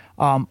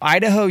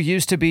 Idaho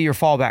used to be your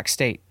fallback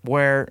state,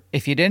 where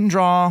if you didn't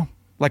draw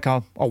like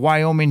a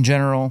Wyoming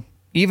general,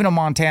 even a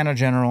Montana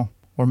general,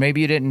 or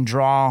maybe you didn't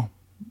draw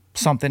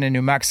something in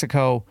New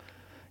Mexico,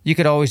 you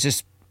could always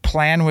just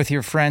plan with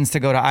your friends to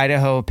go to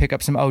Idaho, pick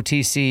up some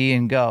OTC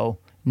and go.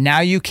 Now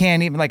you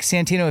can't even, like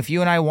Santino, if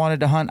you and I wanted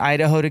to hunt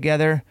Idaho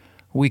together,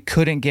 we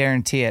couldn't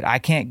guarantee it. I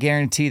can't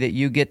guarantee that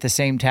you get the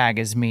same tag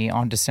as me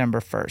on December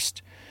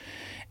 1st.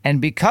 And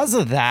because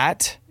of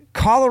that,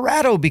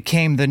 Colorado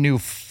became the new,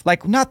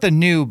 not the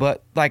new,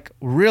 but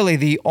really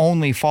the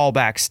only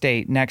fallback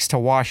state next to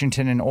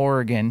Washington and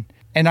Oregon.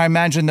 And I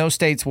imagine those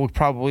states will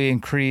probably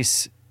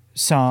increase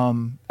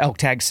some elk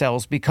tag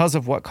sales because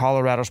of what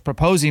Colorado's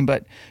proposing.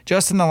 But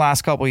just in the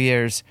last couple of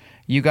years,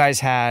 you guys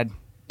had,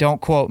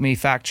 don't quote me,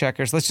 fact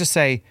checkers, let's just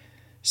say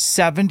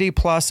 70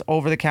 plus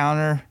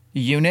over-the-counter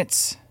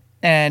units.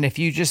 And if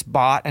you just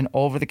bought an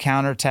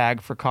over-the-counter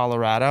tag for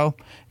Colorado,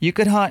 you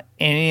could hunt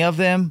any of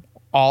them,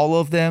 all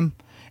of them,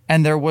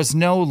 and there was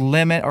no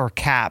limit or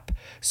cap.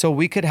 So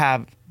we could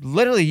have,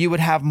 literally, you would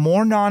have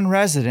more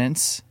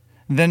non-residents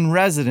than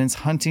residents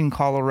hunting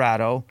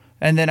Colorado.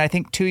 And then I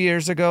think 2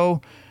 years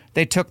ago,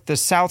 they took the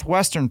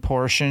southwestern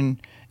portion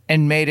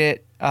and made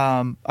it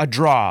a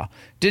draw.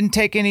 Could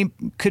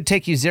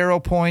take you 0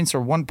 points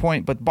or 1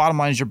 point, but bottom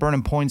line is you're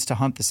burning points to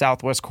hunt the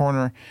southwest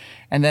corner.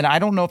 And then I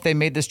don't know if they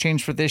made this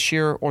change for this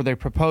year or they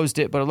proposed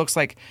it, but it looks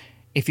like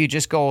if you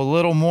just go a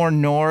little more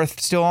north,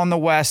 still on the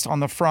west, on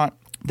the front,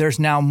 there's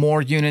now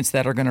more units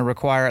that are going to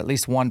require at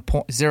least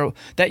 1.0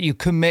 that you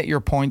commit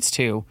your points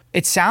to.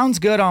 It sounds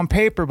good on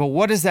paper, but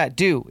what does that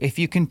do? If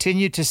you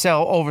continue to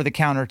sell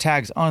over-the-counter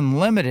tags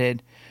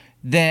unlimited,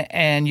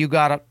 and you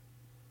got a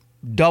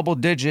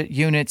double-digit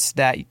units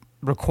that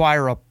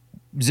require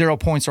 0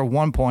 points or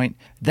 1 point,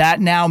 that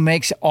now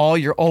makes all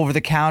your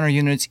over-the-counter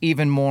units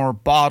even more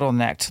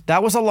bottlenecked.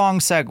 That was a long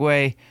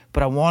segue,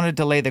 but I wanted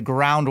to lay the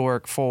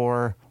groundwork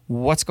for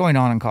what's going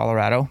on in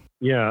Colorado.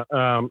 Yeah,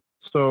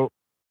 so...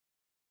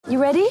 You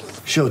ready?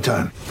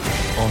 Showtime.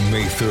 On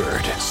May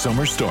 3rd,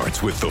 summer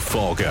starts with The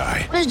Fall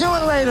Guy. Let's do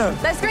it later.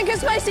 Let's drink a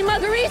spicy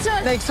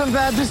margarita. Make some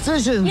bad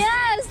decisions.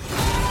 Yes.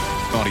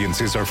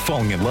 Audiences are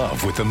falling in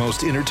love with the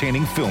most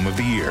entertaining film of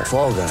the year.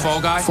 Fall Guy.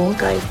 Fall Guy? Fall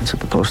guy. That's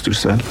what the poster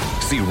said.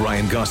 See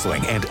Ryan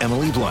Gosling and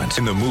Emily Blunt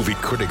in the movie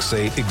critics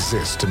say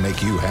exists to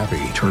make you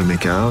happy. Trying to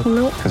make it out?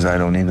 Nope. Because I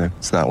don't either.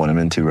 It's not what I'm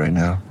into right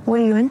now.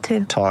 What are you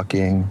into?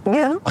 Talking.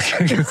 Yeah.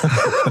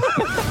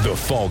 The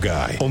Fall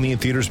Guy. Only in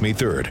theaters May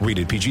 3rd.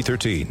 Rated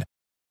PG-13.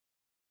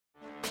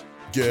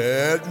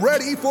 Get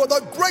ready for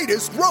the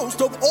greatest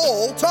roast of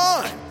all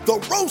time.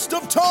 The Roast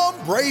of Tom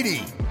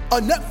Brady. A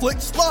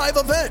Netflix live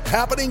event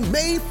happening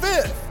May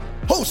 5th.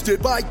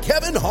 Hosted by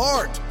Kevin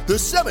Hart. The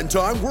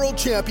 7-time world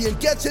champion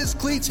gets his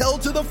cleats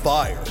held to the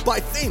fire by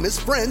famous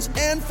friends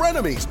and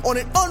frenemies on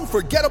an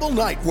unforgettable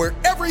night where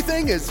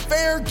everything is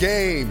fair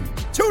game.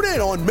 Tune in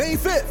on May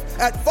 5th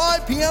at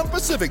 5 p.m.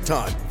 Pacific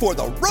time for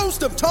the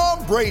Roast of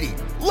Tom Brady.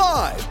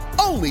 Live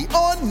only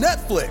on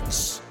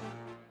Netflix.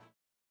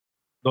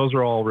 Those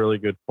are all really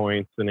good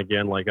points. And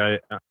again,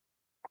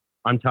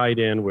 I'm tied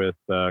in with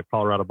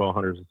Colorado Bow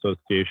Hunters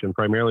Association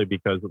primarily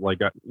because,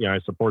 I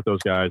support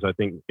those guys. I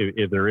think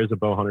if there is a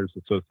Bow Hunters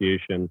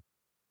Association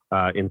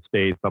in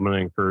states, I'm going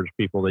to encourage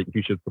people that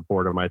you should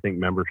support them. I think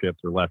memberships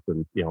are less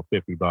than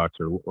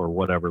 $50 or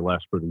whatever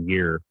less for the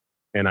year.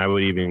 And I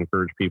would even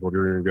encourage people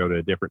to go to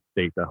a different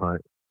state to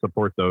hunt,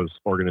 support those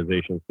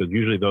organizations, because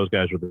usually those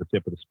guys are the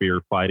tip of the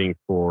spear fighting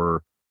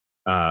for,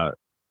 I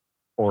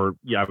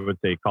would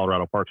say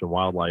Colorado Parks and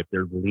Wildlife.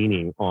 They're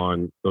leaning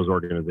on those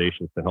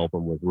organizations to help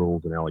them with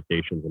rules and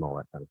allocations and all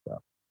that kind of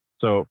stuff.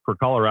 So for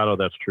Colorado,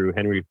 that's true.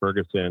 Henry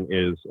Ferguson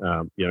is,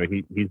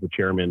 he's the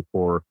chairman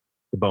for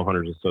the Bow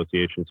Hunters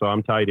Association. So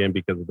I'm tied in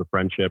because of the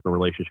friendship and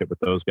relationship with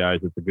those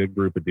guys. It's a good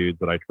group of dudes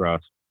that I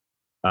trust.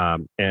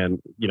 And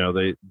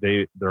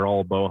they're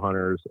all bow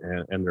hunters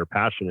and they're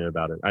passionate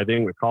about it. I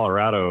think with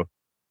Colorado,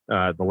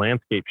 the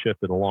landscape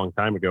shifted a long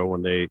time ago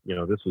when they,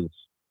 this was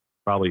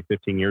probably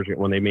 15 years ago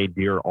when they made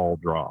deer all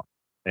draw.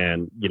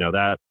 And,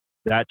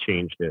 that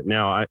changed it.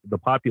 Now the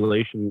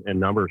population and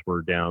numbers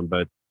were down,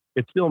 but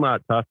it's still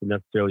not tough to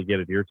necessarily get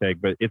a deer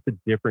tag, but it's a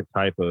different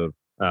type of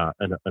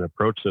an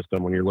approach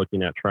system when you're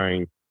looking at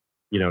trying,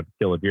 to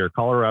kill a deer.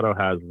 Colorado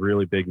has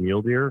really big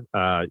mule deer.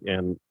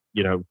 And,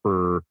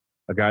 for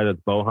a guy that's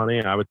bow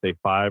hunting, I would say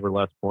 5 or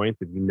less points.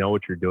 If you know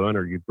what you're doing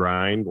or you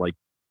grind, like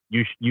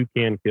you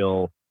can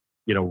kill,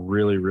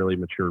 really, really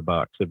mature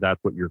bucks if that's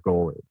what your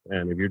goal is.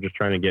 And if you're just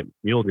trying to get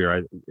mule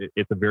deer,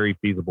 it's a very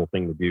feasible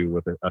thing to do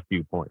with a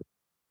few points.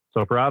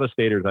 So for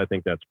out-of-staters, I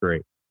think that's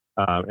great.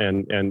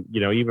 And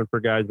even for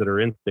guys that are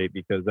in state,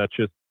 because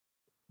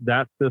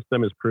that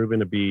system is proven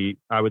to be,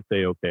 I would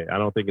say, okay. I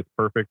don't think it's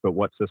perfect, but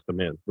what system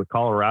is? With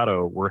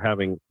Colorado, we're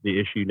having the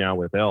issue now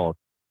with elk.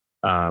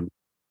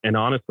 And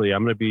honestly,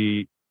 I'm going to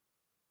be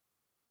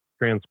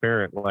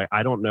transparent. Like,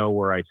 I don't know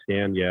where I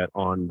stand yet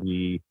on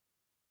the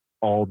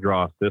all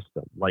draw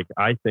system. Like,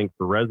 I think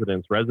for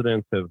residents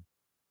have,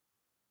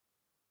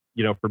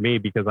 for me,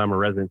 because I'm a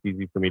resident, it's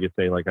easy for me to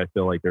say, like, I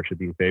feel like there should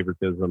be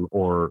favoritism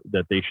or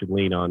that they should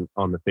lean on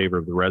the favor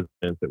of the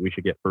residents, that we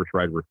should get first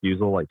right of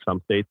refusal, like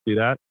some states do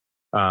that.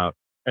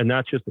 And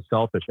that's just a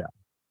selfish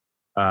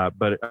act.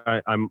 But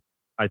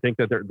I think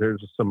that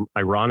there's some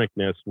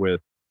ironicness with,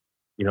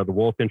 the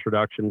wolf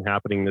introduction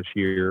happening this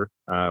year,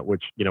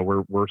 which,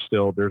 we're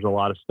still, there's a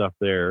lot of stuff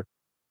there,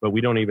 but we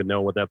don't even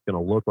know what that's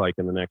going to look like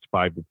in the next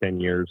 5 to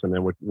 10 years. And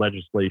then with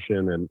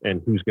legislation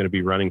and who's going to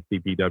be running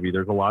CPW,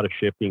 there's a lot of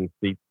shifting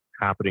seats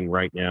happening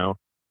right now,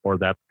 or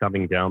that's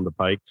coming down the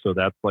pike. So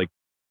that's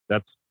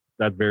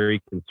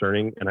very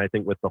concerning. And I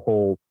think with the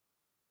whole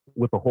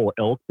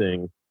elk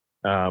thing,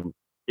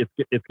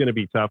 it's going to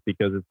be tough,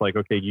 because it's like,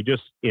 okay, you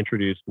just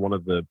introduced one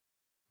of the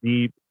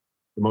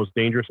most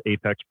dangerous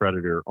apex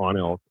predator on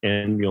elk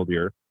and mule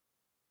deer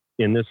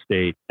in this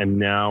state, and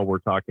now we're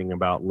talking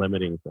about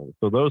limiting things.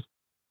 So those,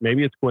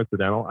 maybe it's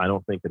coincidental. I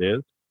don't think it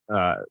is.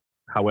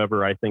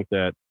 However, I think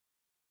that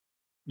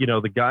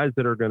the guys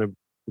that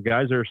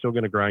are still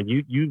going to grind.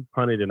 You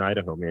hunted in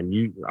Idaho,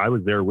 man. I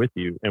was there with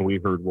you, and we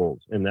heard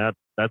wolves, and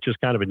that's just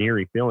kind of an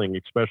eerie feeling,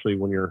 especially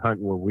when you're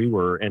hunting where we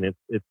were, and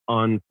it's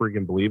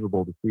unfreaking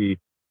believable to see.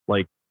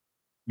 Like,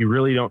 you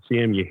really don't see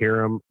them, you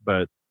hear them,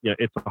 but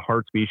it's a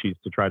hard species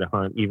to try to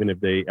hunt, even if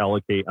they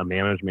allocate a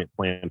management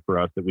plan for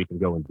us that we can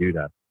go and do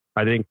that.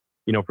 I think,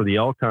 for the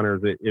elk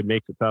hunters, it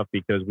makes it tough,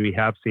 because we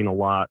have seen a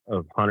lot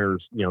of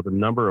hunters, the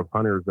number of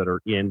hunters that are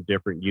in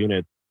different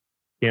units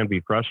can be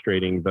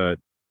frustrating, but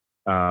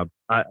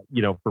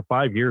for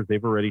 5 years,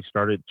 they've already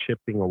started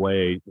chipping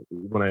away.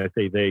 When I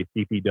say they,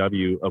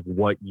 CPW, of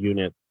what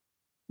units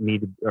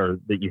needed or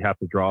that you have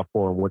to draw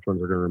for and which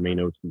ones are going to remain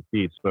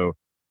OTC. So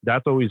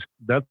that's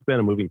been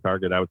a moving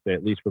target, I would say,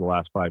 at least for the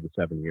last 5 to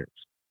 7 years.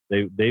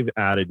 They've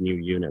added new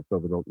units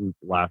over the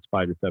last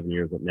 5 to 7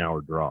 years that now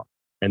are draw,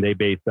 and they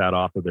base that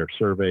off of their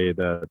survey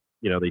that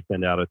they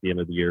send out at the end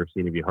of the year,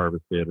 seeing if you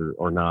harvested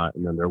or not,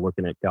 and then they're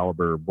looking at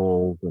caliber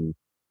bulls and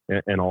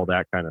all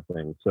that kind of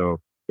thing. So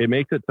it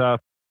makes it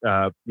tough.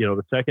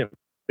 The second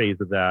phase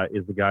of that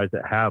is the guys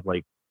that have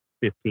like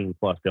 15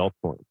 plus elk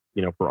points,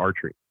 for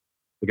archery.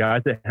 The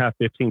guys that have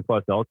 15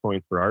 plus elk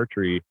points for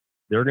archery,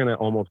 they're going to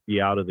almost be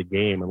out of the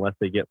game unless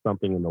they get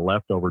something in the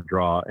leftover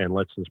draw. And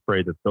let's just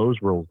pray that those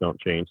rules don't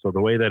change. So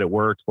the way that it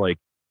works, like,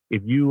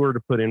 if you were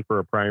to put in for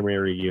a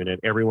primary unit,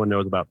 everyone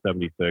knows about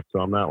 76. So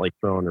I'm not like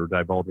throwing or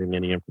divulging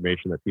any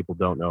information that people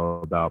don't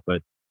know about.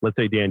 But let's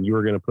say, Dan, you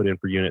were going to put in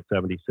for unit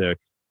 76,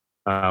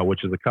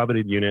 which is a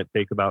coveted unit,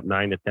 takes about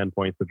 9 to 10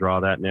 points to draw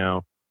that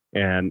now.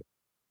 And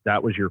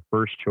that was your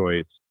first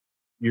choice.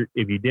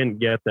 If you didn't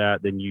get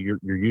that, then you're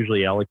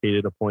usually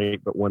allocated a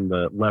point. But when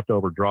the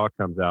leftover draw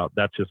comes out,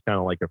 that's just kind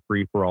of like a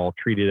free-for-all,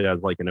 treated as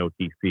like an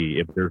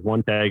OTC. If there's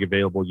one tag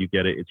available, you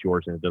get it, it's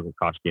yours, and it doesn't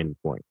cost you any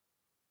points.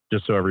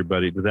 Just so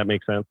everybody, does that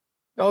make sense?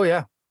 Oh,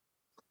 yeah.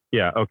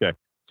 Yeah, okay.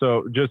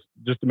 So just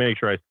to make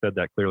sure I said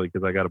that clearly,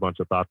 because I got a bunch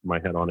of thoughts in my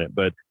head on it.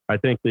 But I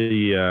think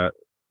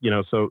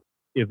so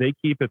if they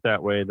keep it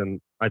that way, then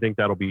I think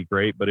that'll be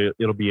great. But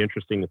it'll be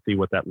interesting to see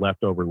what that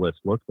leftover list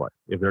looks like.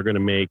 If they're going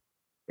to make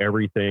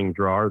everything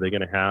draw, are they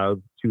going to have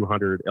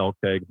 200 elk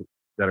tags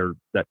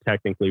that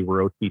technically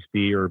were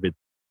OTC, or if it's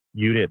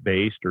unit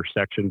based or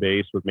section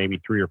based with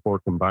maybe 3 or 4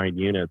 combined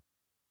units?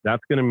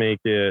 That's going to make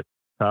it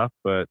tough.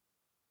 But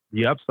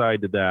the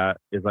upside to that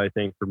is, I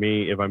think, for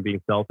me, if I'm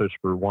being selfish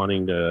for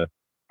wanting to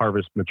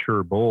harvest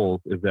mature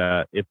bulls, is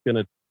that it's going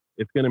to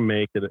it's going to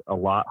make it a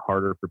lot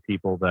harder for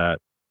people that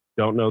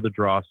don't know the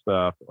draw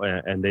stuff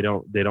and they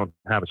don't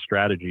have a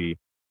strategy,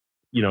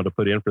 to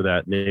put in for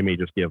that, and they may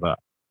just give up.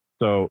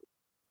 So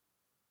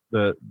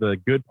the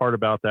good part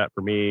about that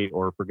for me,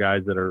 or for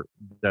guys that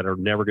are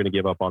never going to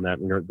give up on that,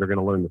 and they're going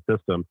to learn the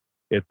system,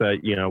 it's that,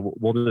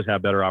 we'll just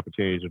have better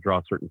opportunities to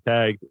draw certain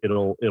tags.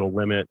 It'll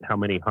limit how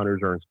many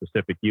hunters are in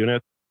specific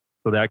units.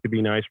 So that could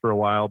be nice for a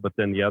while. But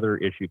then the other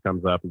issue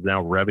comes up is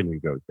now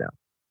revenue goes down,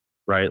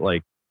 right?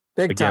 Like,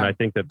 Big again, time. I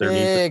think that there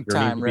Big needs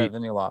time to be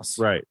revenue loss.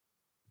 Right.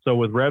 So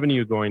with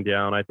revenue going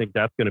down, I think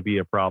that's going to be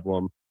a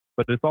problem.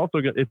 But it's also,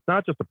 it's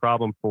not just a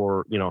problem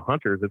for,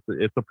 hunters.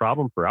 It's a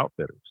problem for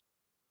outfitters,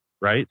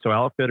 right? So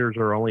outfitters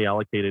are only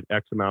allocated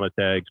X amount of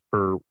tags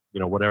per,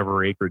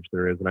 whatever acreage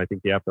there is. And I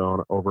think you have to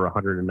own over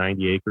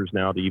 190 acres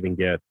now to even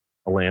get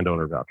a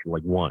landowner voucher,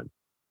 like one.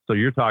 So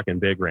you're talking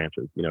big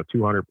ranches,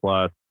 200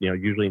 plus,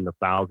 usually in the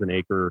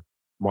 1,000-acre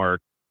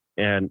mark.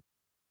 And,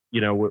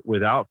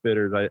 with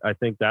outfitters, I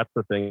think that's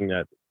the thing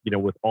that,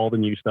 with all the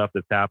new stuff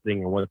that's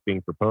happening and what's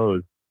being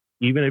proposed,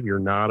 even if you're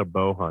not a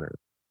bow hunter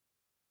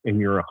and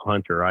you're a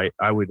hunter,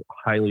 I would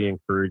highly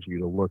encourage you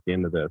to look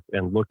into this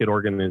and look at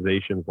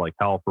organizations like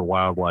Howl for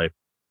Wildlife,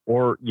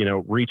 or,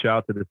 reach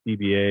out to the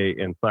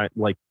CBA and find,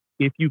 like,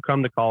 if you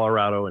come to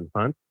Colorado and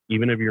hunt,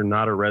 even if you're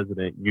not a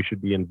resident, you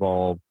should be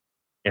involved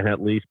and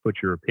at least put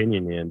your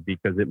opinion in,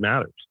 because it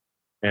matters.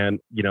 And,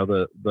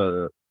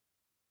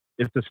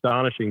 it's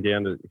astonishing,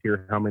 Dan, to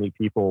hear how many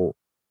people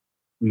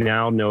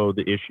now know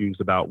the issues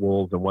about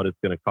wolves and what it's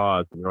going to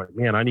cause. And they're like,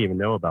 man, I didn't even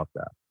know about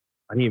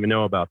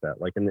that.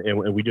 Like,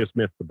 and we just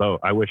missed the boat.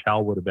 I wish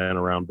Hal would have been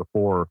around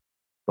before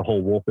the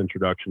whole wolf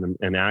introduction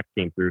and act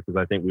came through, because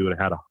I think we would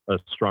have had a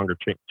stronger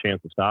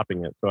chance of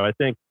stopping it. So I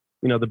think,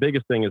 the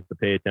biggest thing is to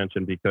pay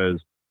attention,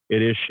 because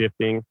it is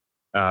shifting.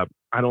 I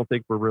don't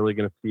think we're really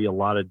going to see a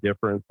lot of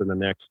difference in the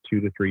next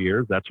 2 to 3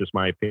 years. That's just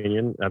my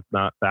opinion. That's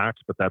not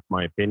facts, but that's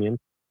my opinion.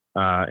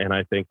 And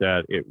I think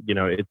that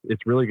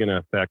it's really going to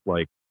affect,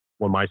 like,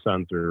 when my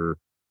sons are,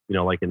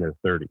 like in their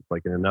 30s,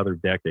 like in another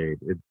decade,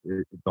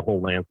 the whole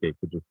landscape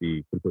could just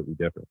be completely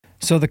different.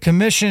 So the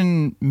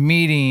commission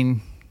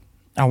meeting,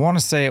 I want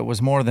to say it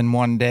was more than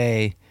one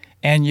day,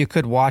 and you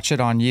could watch it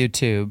on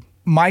YouTube.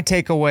 My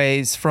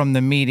takeaways from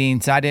the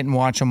meetings, I didn't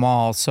watch them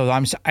all, so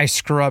I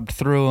scrubbed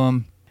through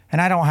them. And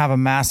I don't have a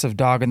massive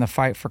dog in the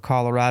fight for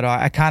Colorado.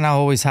 I kind of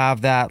always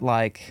have that,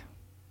 like,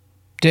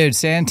 dude,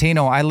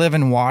 Santino, I live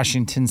in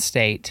Washington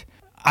State.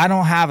 I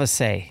don't have a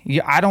say.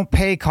 I don't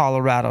pay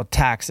Colorado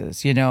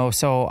taxes,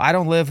 so I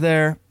don't live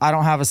there. I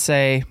don't have a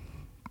say.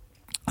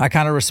 I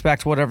kind of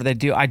respect whatever they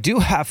do. I do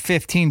have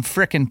 15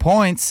 freaking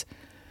points.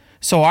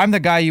 So I'm the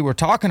guy you were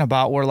talking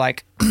about where,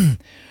 like,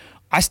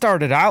 I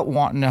started out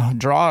wanting to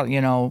draw,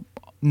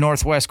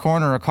 northwest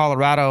corner of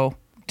Colorado.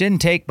 Didn't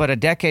take but a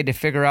decade to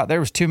figure out there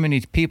was too many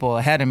people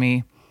ahead of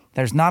me.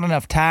 There's not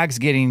enough tags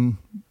getting,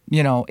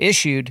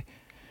 issued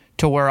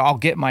to where I'll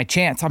get my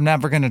chance. I'm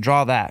never going to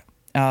draw that.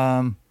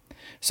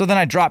 So then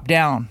I dropped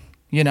down,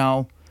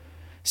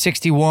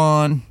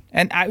 61.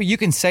 And you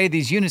can say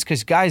these units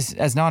because, guys,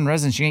 as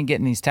non-residents, you ain't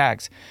getting these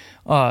tags.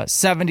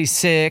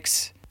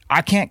 76.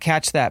 I can't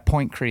catch that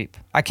point creep.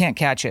 I can't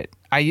catch it.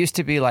 I used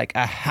to be like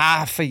a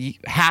half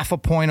a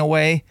point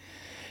away.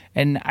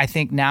 And I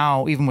think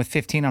now, even with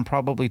 15, I'm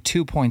probably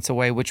 2 points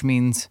away, which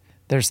means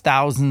there's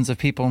thousands of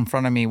people in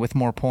front of me with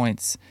more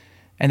points.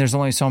 And there's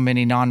only so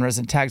many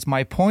non-resident tags.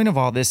 My point of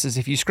all this is,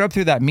 if you scrub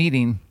through that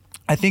meeting,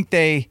 I think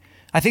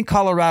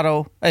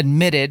Colorado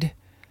admitted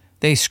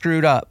they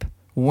screwed up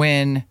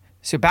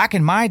so back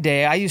in my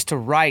day, I used to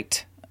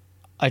write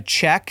a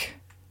check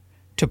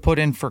to put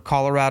in for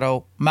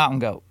Colorado mountain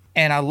goat.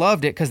 And I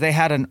loved it because they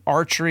had an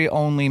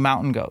archery-only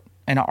mountain goat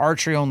and an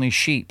archery-only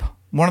sheep.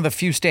 One of the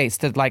few states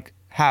that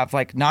have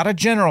not a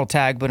general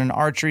tag, but an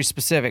archery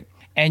specific.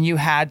 And you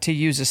had to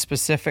use a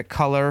specific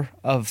color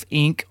of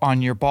ink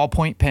on your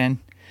ballpoint pen,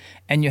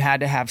 and you had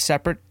to have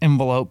separate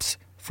envelopes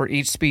for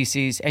each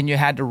species, and you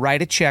had to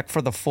write a check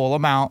for the full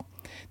amount.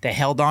 They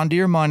held on to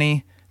your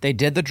money, they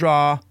did the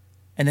draw,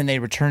 and then they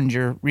returned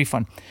your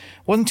refund.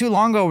 It wasn't too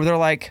long ago where they're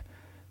like,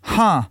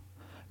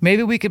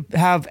 maybe we could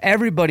have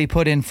everybody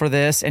put in for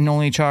this and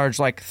only charge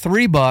like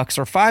 $3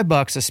 or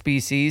 $5 a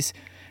species.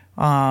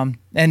 And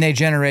they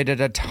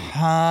generated a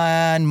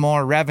ton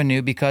more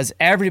revenue because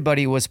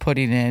everybody was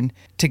putting in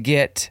to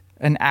get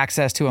an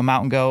access to a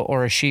mountain goat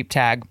or a sheep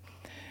tag.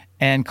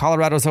 And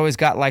Colorado's always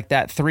got like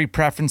that 3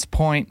 preference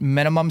point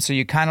minimum. So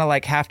you kind of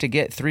like have to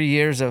get 3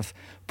 years of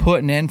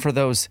putting in for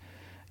those,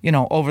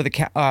 over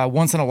the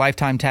once in a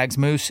lifetime tags,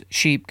 moose,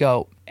 sheep,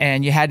 goat.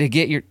 And you had to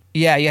get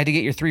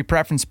your 3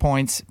 preference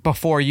points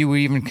before you were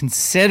even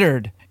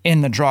considered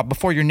in the draw,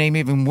 before your name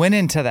even went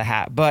into the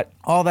hat. But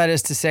all that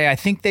is to say, I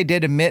think they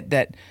did admit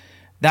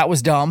that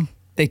was dumb.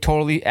 They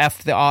totally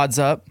effed the odds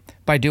up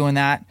by doing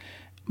that.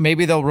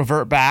 Maybe they'll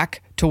revert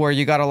back to where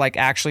you got to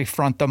actually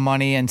front the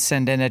money and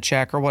send in a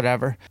check or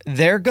whatever.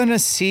 They're going to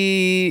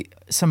see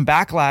some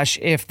backlash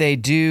if they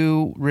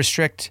do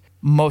restrict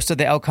most of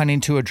the elk hunting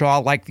to a draw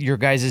like your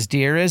guys'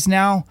 deer is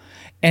now,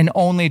 and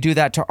only do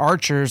that to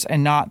archers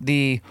and not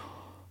the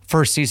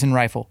first season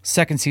rifle,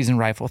 second season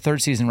rifle,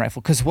 third season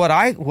rifle. Because what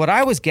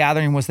I was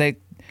gathering was they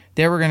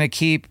were going to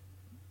keep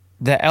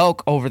the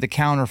elk over the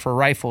counter for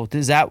rifle.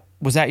 Was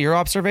that your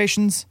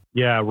observations?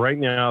 Yeah, right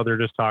now they're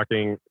just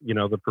talking,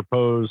 the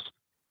proposed,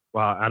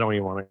 well, I don't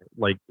even want to,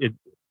 like, it,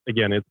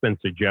 again, it's been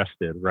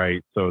suggested,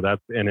 right? So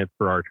it's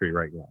for archery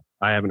right now.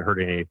 I haven't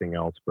heard anything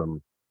else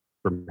from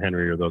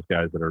Henry or those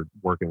guys that are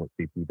working with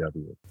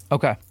CPW.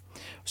 Okay.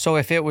 So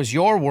if it was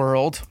your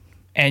world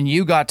and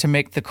you got to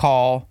make the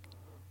call,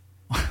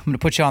 I'm going to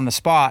put you on the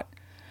spot.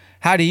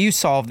 How do you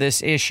solve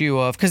this issue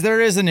of, because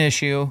there is an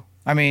issue.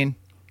 I mean,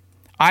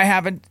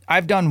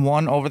 I've done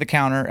one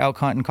over-the-counter elk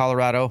hunt in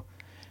Colorado.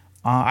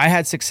 I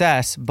had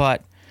success,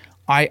 but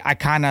I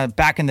kind of,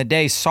 back in the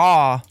day,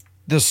 saw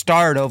the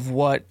start of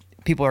what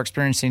people are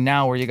experiencing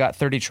now, where you got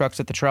 30 trucks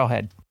at the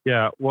trailhead.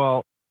 Yeah,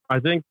 well, I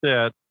think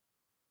that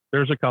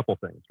there's a couple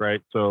things,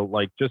 right? So,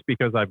 like, just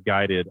because I've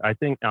guided, I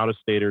think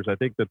out-of-staters, I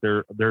think that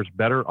there's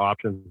better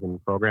options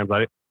and programs.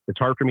 It's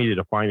hard for me to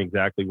define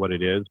exactly what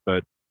it is,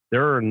 but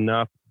there are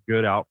enough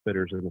good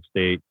outfitters in the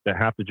state that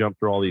have to jump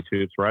through all these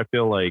hoops where I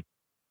feel like,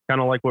 kind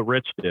of like what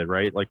Rich did,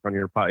 right? Like on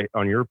your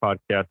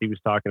podcast, he was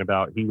talking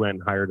about he went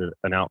and hired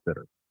an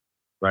outfitter,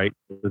 right?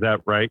 Is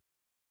that right?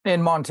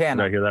 In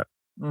Montana. Did I hear that?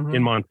 Mm-hmm.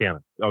 In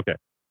Montana. Okay.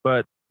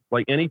 But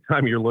like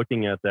anytime you're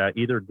looking at that,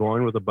 either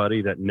going with a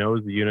buddy that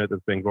knows the unit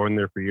that's been going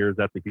there for years,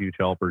 that's a huge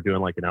help, or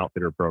doing like an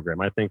outfitter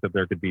program. I think that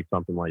there could be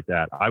something like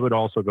that. I would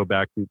also go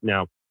back to,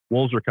 now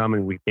wolves are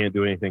coming. We can't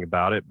do anything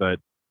about it, but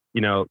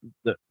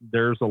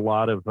there's a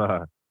lot of,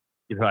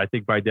 I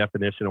think by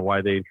definition of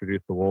why they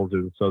introduced the wolves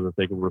is so that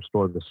they can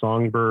restore the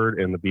songbird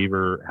and the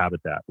beaver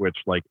habitat, which,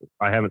 like,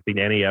 I haven't seen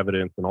any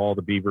evidence in all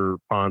the beaver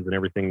ponds and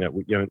everything that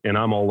and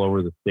I'm all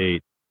over the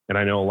state. And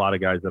I know a lot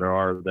of guys that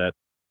are that,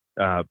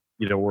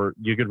 where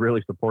you could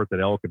really support that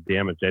elk could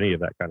damage any of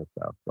that kind of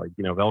stuff. Like,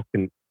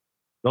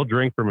 they'll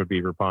drink from a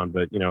beaver pond,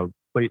 but,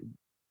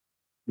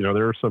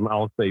 there are some,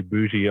 I'll say,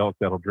 bougie elk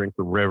that'll drink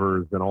from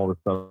rivers and all this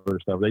other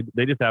stuff.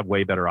 They just have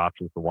way better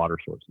options for water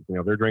sources.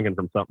 They're drinking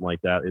from something like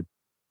that.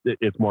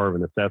 It's more of a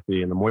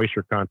necessity, and the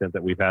moisture content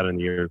that we've had in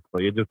the years,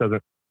 like, it just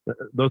doesn't,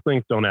 those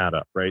things don't add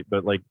up. Right.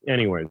 But like,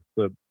 anyways,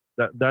 so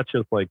that's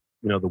just like,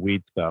 the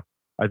weed stuff.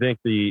 I think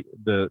the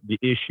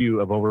issue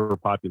of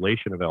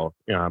overpopulation of elk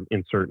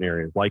in certain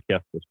areas, like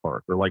Estes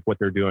Park, or like what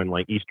they're doing,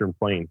 like Eastern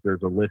Plains,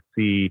 there's a List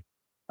C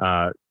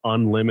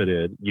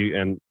unlimited.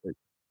 And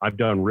I've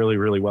done really,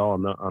 really well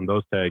on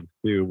those tags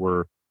too,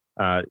 where,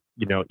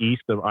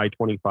 east of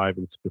I-25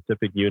 in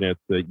specific units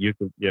that you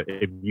can,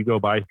 if you go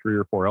buy 3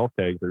 or 4 elk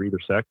tags, they're either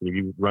sex, and if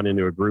you run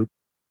into a group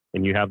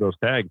and you have those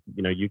tags,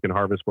 you can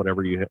harvest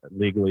whatever you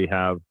legally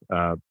have,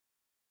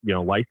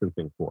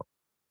 licensing for.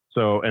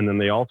 So, and then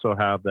they also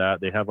have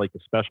they have like a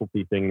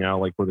specialty thing now,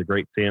 like where the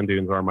Great Sand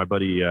Dunes are. My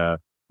buddy,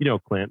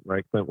 Clint,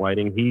 right? Clint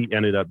Whiting, he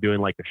ended up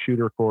doing like a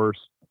shooter course,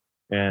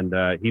 and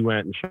he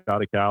went and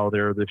shot a cow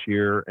there this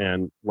year.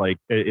 And like,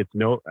 it's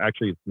no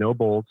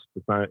bulls.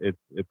 It's not,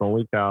 it's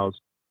only cows.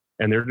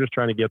 And they're just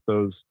trying to get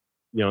those,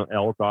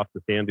 elk off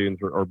the sand dunes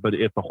but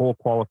it's a whole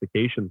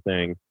qualification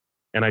thing.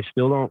 And I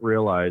still don't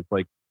realize,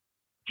 like,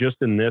 just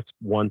in this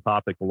one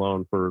topic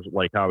alone, for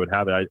like how I would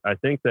have it, I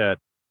think that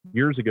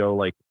years ago,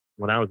 like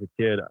when I was a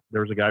kid,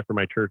 there was a guy from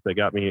my church that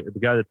got me, the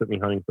guy that took me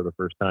hunting for the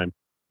first time.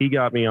 He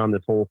got me on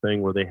this whole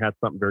thing where they had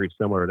something very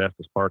similar at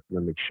Estes Park, and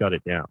then they shut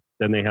it down.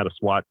 Then they had a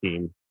SWAT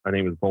team. I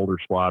think it was Boulder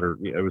SWAT, or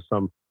it was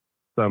some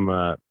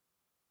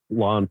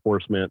law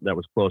enforcement that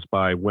was close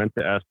by, went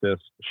to Estes,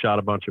 shot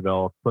a bunch of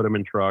elk, put them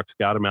in trucks,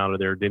 got them out of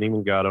there, didn't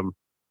even got them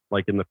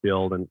like in the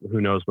field, and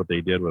who knows what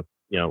they did with,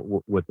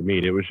 with the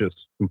meat. It was just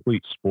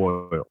complete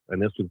spoil.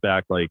 And this was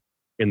back like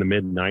in the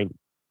mid 90s.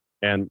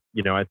 And,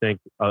 I think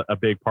a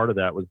big part of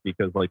that was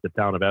because, like, the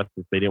town of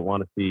Estes, they didn't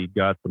want to see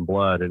guts and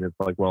blood. And it's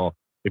like, well,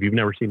 if you've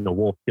never seen a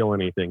wolf kill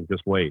anything,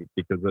 just wait,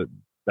 because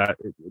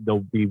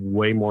there'll be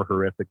way more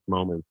horrific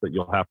moments that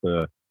you'll have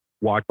to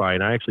walk by.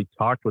 And I actually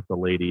talked with the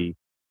lady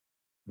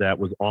that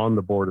was on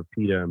the board of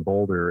PETA in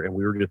Boulder, and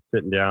we were just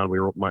sitting down.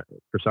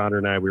 Cassandra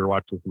and I, we were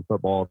watching some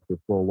football at this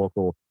little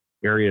local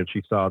area, and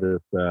she saw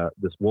this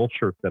wolf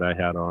shirt that I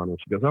had on, and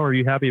she goes, "Oh, are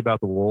you happy about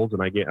the wolves?"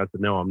 And I said,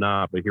 "No, I'm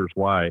not, but here's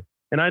why."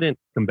 And I didn't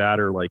combat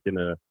her I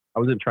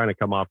wasn't trying to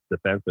come off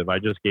defensive. I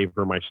just gave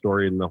her my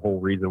story and the whole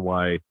reason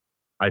why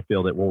I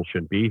feel that wolves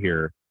shouldn't be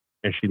here.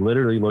 And she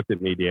literally looked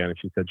at me, Dan, and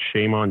she said,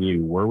 "Shame on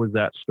you. Where was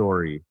that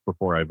story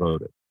before I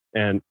voted?"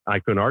 And I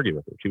couldn't argue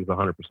with her. She was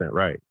 100%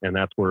 right. And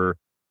that's where,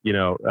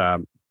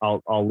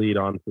 I'll lead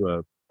on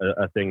to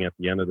a thing at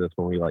the end of this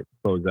when we like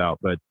close out.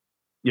 But,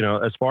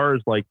 as far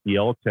as like the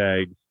elk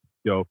tags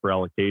go for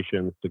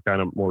allocations, to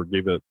kind of more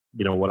give it,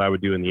 what I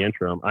would do in the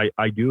interim,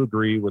 I do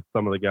agree with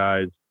some of the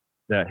guys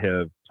that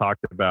have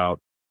talked about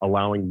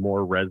allowing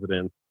more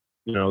residents,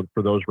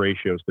 for those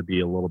ratios to be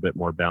a little bit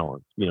more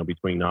balanced,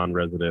 between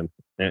non-residents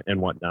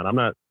and whatnot. I'm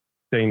not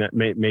saying that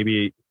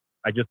maybe,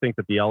 I just think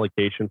that the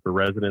allocation for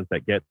residents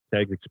that get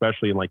tags,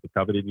 especially in like the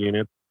coveted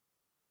units,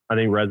 I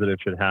think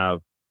residents should have,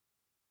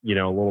 a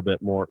little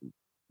bit more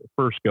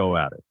first go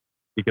at it,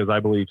 because I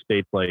believe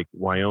states like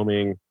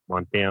Wyoming,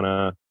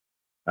 Montana,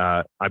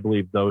 I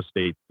believe those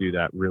states do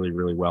that really,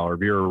 really well. Or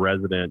if you're a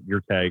resident,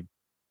 you're tagged.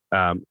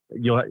 I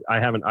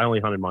only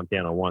hunted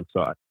Montana once.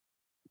 So,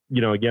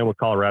 again, with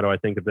Colorado, I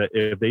think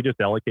if they just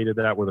allocated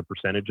that where the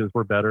percentages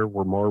were better,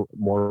 where more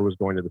was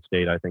going to the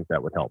state, I think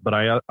that would help. But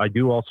I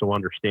do also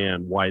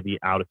understand why the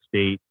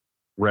out-of-state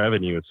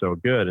revenue is so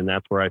good. And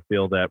that's where I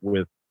feel that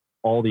with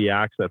all the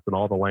access and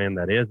all the land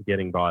that is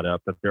getting bought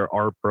up, that there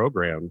are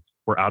programs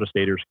where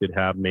out-of-staters could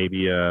have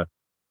maybe a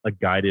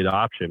guided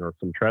option or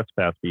some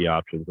trespass fee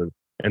options.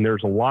 And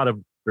there's a lot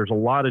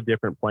of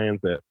different plans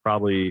that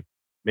probably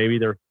maybe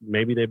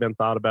they've been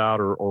thought about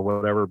or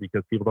whatever,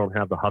 because people don't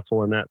have the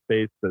hustle in that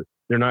space, that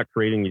they're not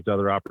creating these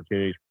other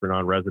opportunities for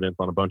non-residents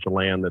on a bunch of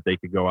land that they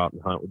could go out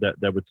and hunt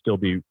that would still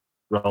be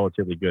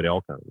relatively good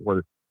elk hunting,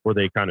 where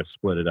they kind of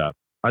split it up.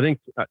 I think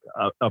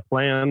a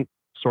plan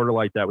sort of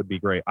like that would be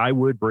great. I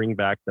would bring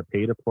back the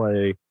pay to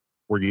play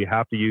where you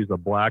have to use a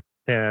black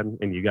pen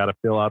and you got to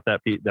fill out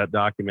that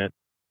document.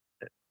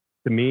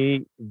 To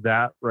me,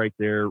 that right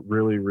there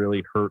really,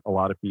 really hurt a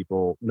lot of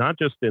people, not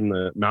just in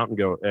the mountain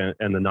goat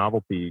and the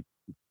novelty,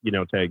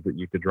 tags that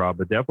you could draw,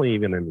 but definitely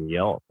even in the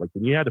elk. Like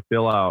when you had to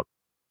fill out,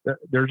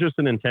 there's just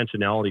an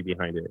intentionality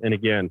behind it. And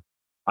again,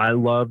 I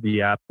love the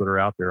apps that are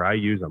out there. I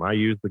use them. I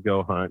use the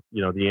Go Hunt,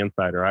 the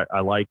Insider.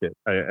 I like it.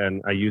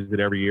 And I use it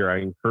every year.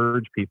 I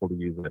encourage people to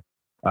use it.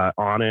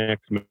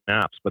 Onyx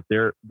Maps, but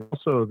there's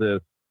also this,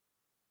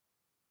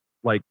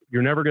 like,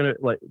 you're never going to,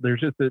 like,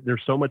 there's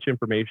so much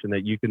information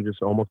that you can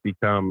just almost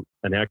become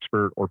an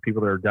expert, or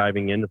people that are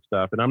diving into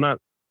stuff. And I'm not,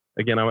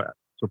 again,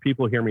 so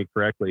people hear me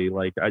correctly.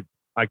 Like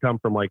I come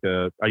from I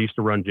used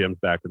to run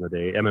gyms back in the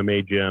day,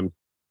 MMA gyms.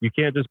 You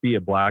can't just be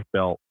a black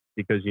belt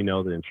because you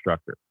know the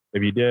instructor.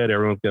 If you did,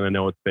 everyone's going to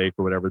know it's fake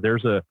or whatever.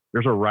 There's a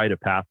rite of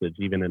passage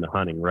even in the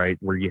hunting, right?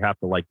 Where you have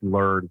to like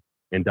learn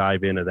and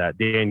dive into that.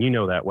 Dan, you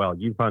know that well.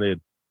 You've hunted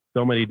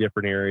so many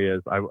different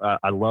areas.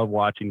 I love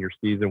watching your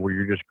season where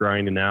you're just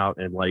grinding out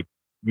and like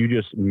you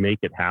just make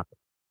it happen.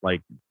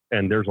 Like,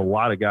 and there's a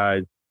lot of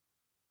guys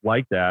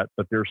like that,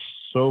 but there's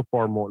so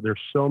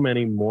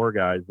many more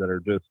guys that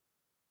are just,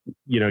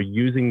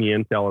 using the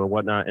intel or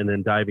whatnot and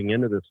then diving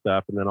into this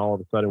stuff. And then all of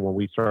a sudden when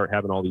we start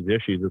having all these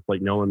issues, it's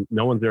like no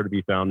one's there to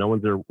be found. No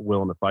one's there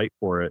willing to fight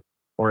for it,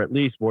 or at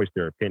least voice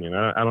their opinion.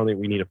 I don't think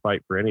we need to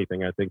fight for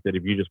anything. I think that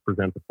if you just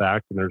present the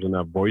facts and there's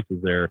enough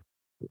voices there,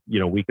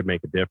 we could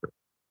make a difference.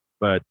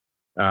 But,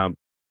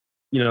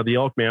 the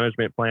elk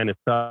management plan is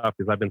tough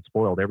because I've been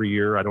spoiled every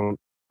year.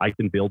 I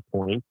can build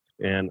points,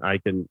 and I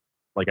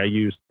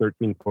used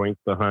 13 points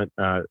to hunt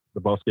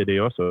the Bosque de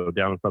Oso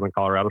down in southern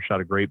Colorado,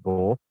 shot a great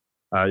bull.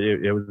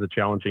 It was a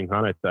challenging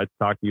hunt. I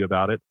talked to you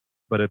about it,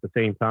 but at the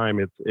same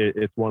time,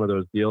 it's one of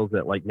those deals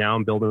that like now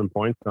I'm building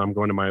points and I'm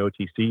going to my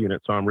OTC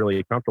unit. So I'm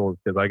really comfortable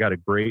because I got a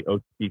great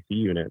OTC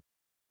unit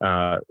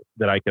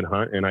that I can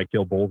hunt, and I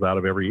kill bulls out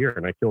of every year,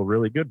 and I kill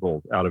really good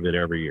bulls out of it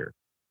every year.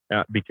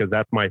 Because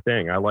that's my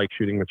thing. I like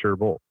shooting mature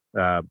bulls.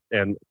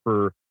 And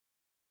for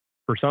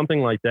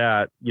something like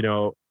that,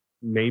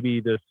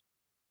 maybe this,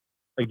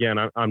 again,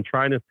 I'm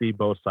trying to see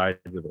both sides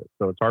of it.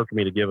 So it's hard for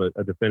me to give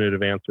a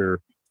definitive answer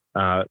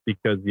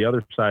because the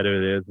other side of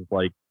it is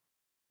like,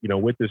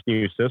 with this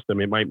new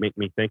system, it might make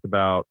me think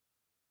about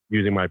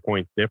using my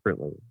points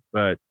differently.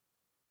 But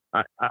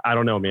I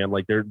don't know, man.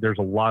 Like there's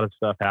a lot of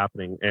stuff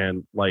happening,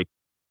 and like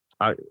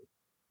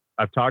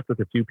I've talked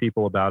with a few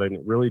people about it, and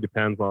it really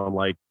depends on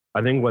like,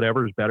 I think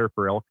whatever's better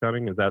for elk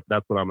hunting is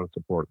that's what I'm going to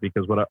support,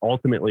 because what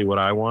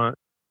I want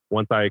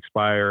once I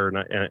expire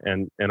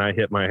and I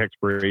hit my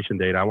expiration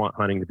date, I want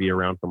hunting to be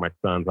around for my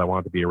sons. I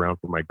want it to be around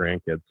for my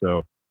grandkids.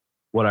 So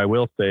what I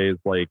will say is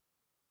like,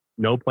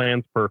 no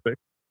plan's perfect,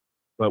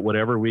 but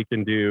whatever we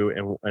can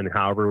do and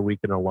however we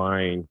can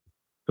align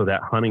so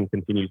that hunting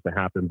continues to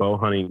happen. Bow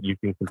hunting, you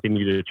can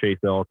continue to chase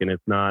elk, and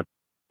it's not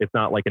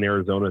like an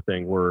Arizona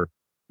thing where,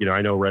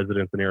 I know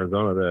residents in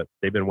Arizona that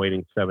they've been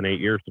waiting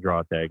 7-8 years to draw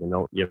a tag, and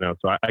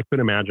so I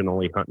couldn't imagine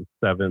only hunting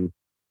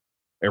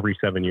every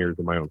 7 years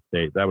in my own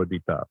state. That would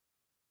be tough.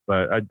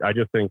 But I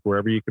just think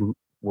wherever you can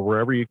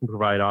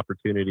provide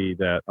opportunity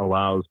that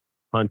allows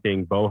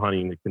bow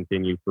hunting to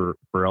continue for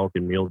elk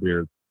and mule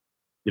deer,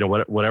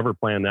 whatever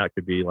plan that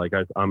could be, like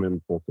I'm in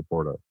full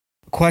support of.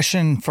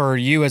 Question for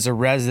you as a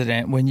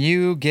resident: when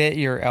you get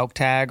your elk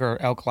tag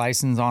or elk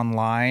license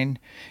online,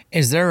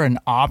 is there an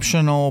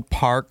optional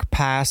park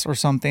pass or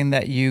something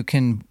that you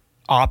can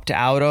opt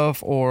out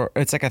of, or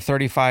it's like a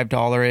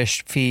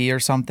 $35-ish fee or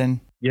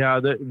something? Yeah,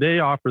 they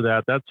offer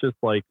that. That's just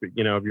like,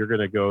 if you're going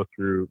to go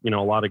through, a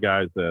lot of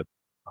guys that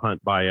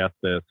hunt by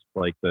Estes,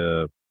 like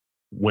the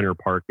Winter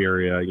Park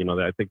area,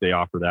 I think they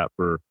offer that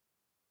for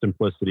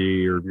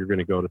simplicity, or if you're going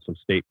to go to some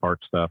state park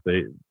stuff,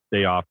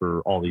 they offer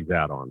all these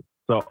add-ons.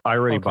 So I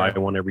already buy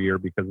one every year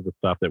because of the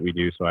stuff that we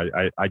do. So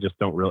I just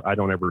I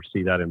don't ever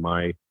see that in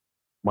my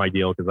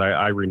deal, because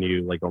I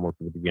renew like almost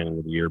at the beginning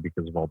of the year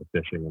because of all the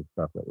fishing and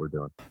stuff that we're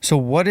doing. So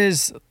what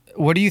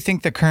do you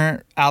think the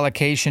current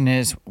allocation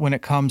is when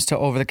it comes to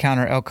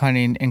over-the-counter elk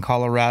hunting in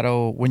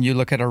Colorado? When you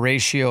look at a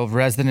ratio of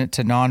resident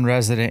to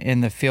non-resident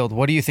in the field,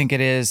 what do you think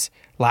it is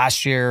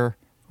last year,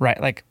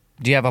 right? Like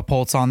Do you have a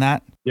pulse on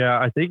that? Yeah,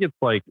 I think it's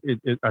like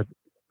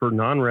for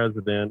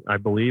non-resident, I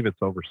believe it's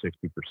over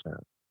 60%.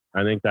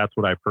 I think that's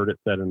what I've heard it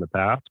said in the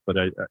past, but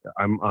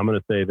I'm going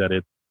to say that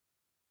it's,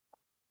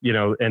 you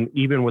know, and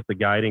even with the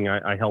guiding,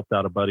 I helped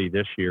out a buddy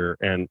this year,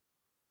 and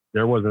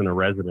there wasn't a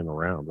resident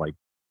around. Like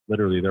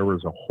literally, there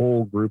was a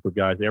whole group of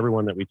guys.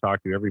 Everyone that we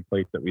talked to, every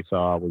place that we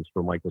saw was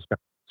from like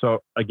Wisconsin. So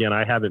again,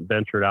 I haven't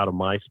ventured out of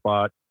my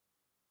spot,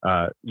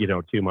 you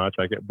know, too much.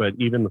 But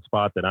even the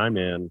spot that I'm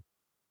in,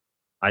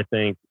 I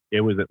think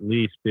it was at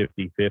least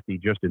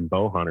 50-50 just in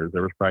bow hunters.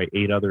 There was probably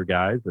 8 other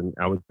guys, and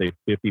I would say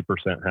 50%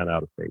 had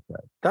out of state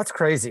tags. That's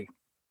crazy.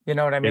 You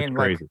know what I mean? It's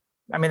crazy.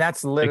 Like, I mean,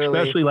 that's literally,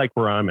 especially like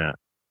where I'm at.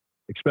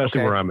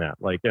 Where I'm at.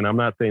 Like, and I'm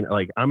not saying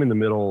like I'm in the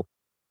middle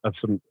of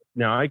some.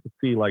 Now I could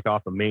see like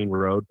off a main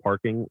road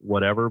parking,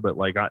 whatever. But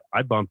like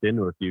I bumped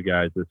into a few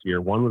guys this year.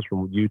 One was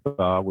from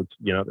Utah, which,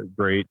 you know,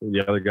 great.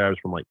 The other guy was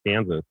from like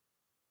Kansas.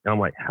 And I'm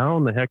like, how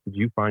in the heck did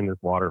you find this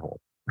water hole?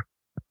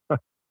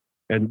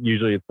 And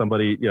usually it's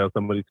somebody, you know,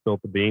 somebody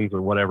spilled the beans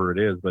or whatever it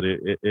is, but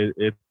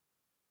it's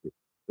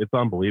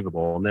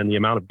unbelievable. And then the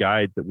amount of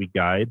guides that we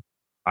guide,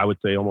 I would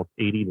say almost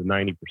 80 to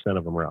 90%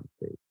 of them are out of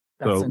state.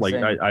 That's so like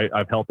insane.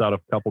 I've helped out a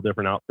couple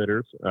different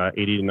outfitters.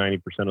 80 to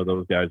 90% of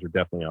those guys are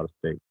definitely out of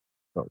state.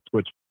 So,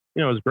 which,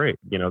 you know, is great.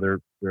 You know,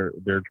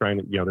 they're trying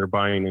to, you know, they're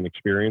buying an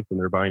experience and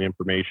they're buying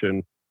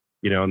information,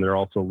 you know, and they're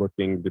also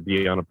looking to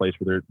be on a place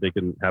where they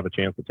can have a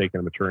chance of taking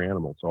a mature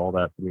animal. So all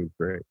that to me is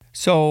great.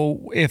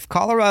 So if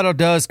Colorado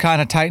does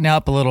kind of tighten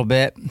up a little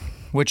bit,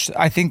 which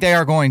I think they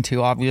are going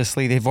to,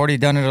 obviously, they've already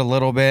done it a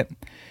little bit,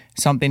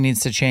 something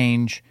needs to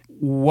change.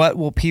 What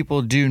will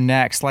people do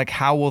next? Like,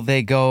 how will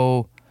they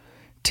go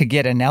to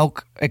get an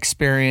elk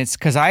experience?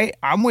 Because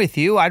I'm with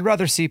you. I'd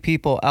rather see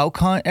people elk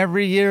hunt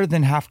every year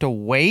than have to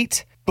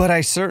wait. But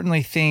I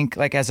certainly think,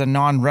 like, as a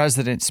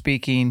non-resident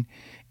speaking,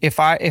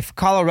 if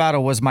Colorado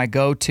was my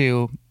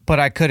go-to, but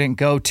I couldn't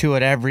go to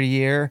it every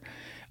year,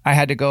 I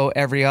had to go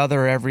every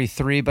other, every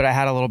 3, but I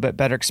had a little bit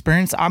better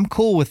experience, I'm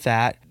cool with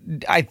that.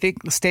 I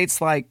think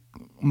states like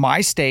my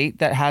state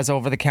that has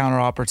over-the-counter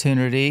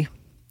opportunity,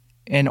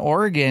 in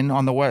Oregon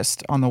on the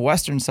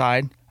western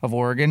side of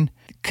Oregon,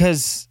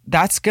 because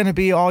that's going to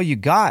be all you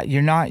got.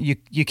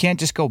 You can't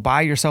just go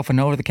buy yourself an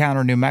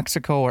over-the-counter New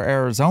Mexico or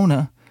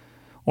Arizona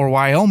or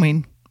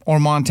Wyoming or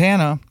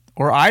Montana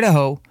or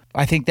Idaho.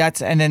 I think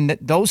and then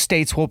those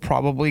states will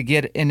probably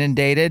get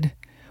inundated,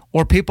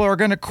 or people are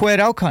going to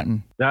quit elk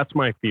hunting. That's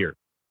my fear,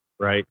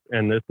 right?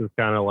 And this is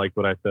kind of like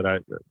what I said, I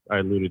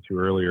alluded to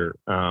earlier.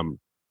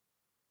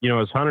 You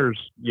know, as hunters,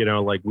 you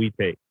know, like we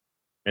take,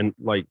 and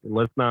like,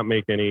 let's not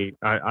make any,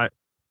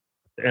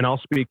 and I'll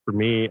speak for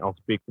me, I'll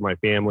speak for my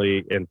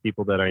family and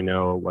people that I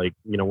know, like,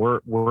 you know,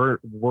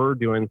 we're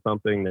doing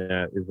something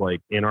that is like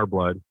in our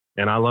blood,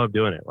 and I love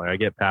doing it. Like, I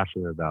get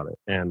passionate about it.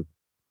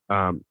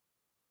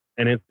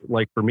 And it's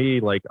like, for me,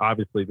 like,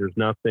 obviously there's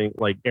nothing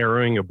like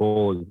arrowing a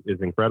bull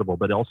is incredible,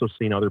 but also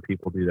seeing other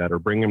people do that or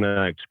bring them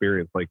that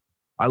experience. Like,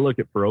 I look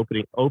at for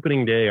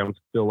opening day, I'm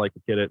still like a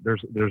kid.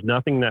 There's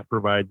nothing that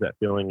provides that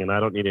feeling. And I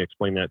don't need to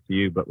explain that to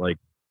you, but like,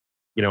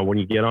 you know, when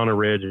you get on a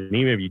ridge, and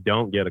even if you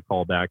don't get a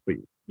call back, but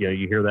you know,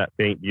 you hear that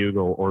faint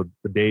bugle, or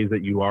the days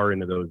that you are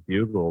into those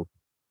bugles,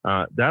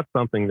 that's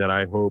something that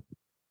I hope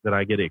that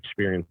I get to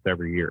experience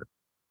every year.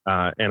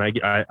 And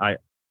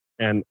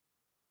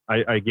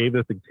I gave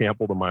this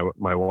example to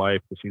my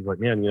wife, and she's like,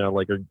 man, you know,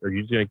 like, are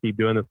you just going to keep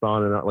doing this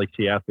on and on? Like,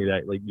 she asked me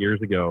that like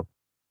years ago.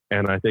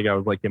 And I think I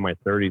was like in my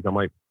 30s. I'm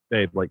like,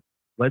 babe, like,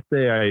 let's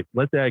say I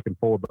can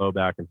pull a bow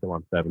back until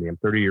I'm 70. I'm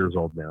 30 years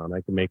old now, and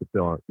I can make it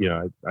till, you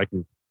know, I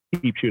can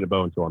keep shooting a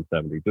bow until I'm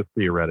 70, just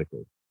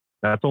theoretically.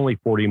 That's only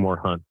 40 more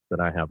hunts that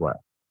I have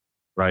left,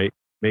 right?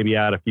 Maybe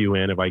add a few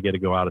in if I get to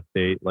go out of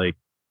state. Like,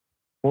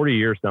 40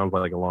 years sounds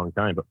like a long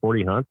time, but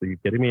 40 hunts, are you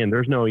kidding me? And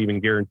there's no even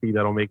guarantee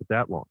that I'll make it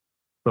that long.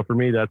 So for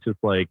me, that's just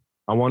like,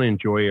 I want to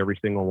enjoy every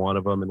single one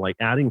of them, and like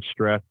adding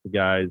stress to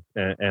guys.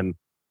 And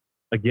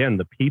again,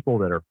 the people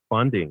that are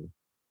funding,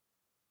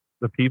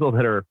 like,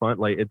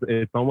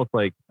 it's almost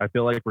like, I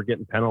feel like we're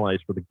getting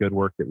penalized for the good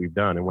work that we've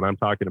done. And when I'm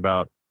talking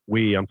about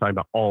I'm talking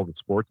about all the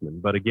sportsmen.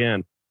 But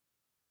again,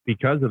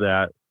 because of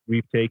that,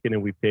 we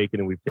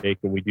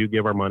do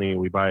give our money and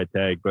we buy a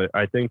tag. But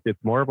I think it's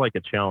more of like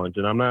a challenge.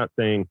 And I'm not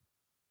saying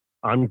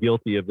I'm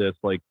guilty of this.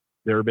 Like,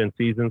 there have been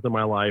seasons in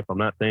my life, I'm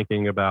not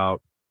thinking about,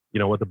 you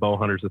know, what the Bow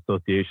Hunters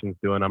Association is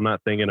doing. I'm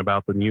not thinking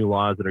about the new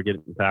laws that are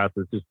getting passed.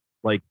 It's just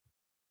like,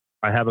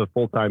 I have a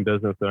full-time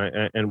business,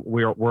 and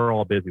we're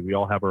all busy. We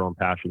all have our own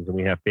passions, and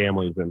we have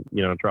families, and,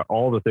 you know, try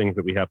all the things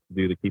that we have to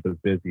do to keep us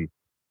busy.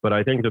 But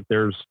I think that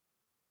there's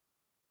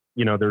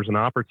an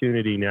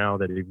opportunity now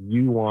that if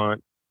you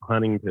want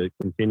hunting to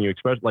continue,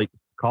 especially like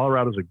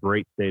Colorado's a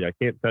great state. I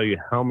can't tell you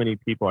how many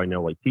people I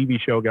know, like TV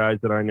show guys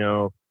that I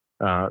know,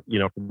 you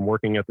know, from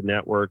working at the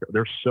network.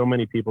 There's so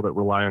many people that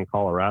rely on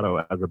Colorado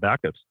as a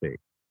backup state,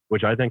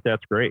 which I think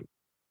that's great.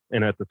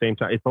 And at the same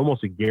time, it's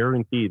almost a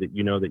guarantee that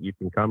you know that you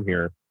can come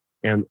here.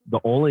 And the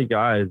only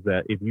guys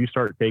that, if you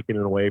start taking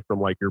it away from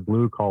like your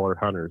blue collar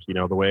hunters, you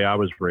know, the way I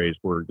was raised,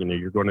 where, you know,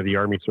 you're going to the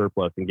Army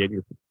surplus and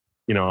getting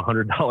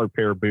 $100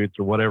 pair of boots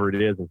or whatever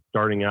it is, and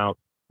starting out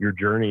your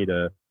journey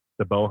to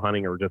bow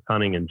hunting or just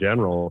hunting in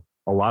general,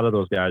 a lot of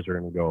those guys are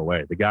going to go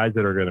away. The guys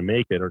that are going to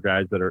make it are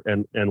guys that are,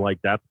 and like,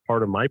 that's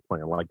part of my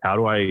plan. Like, how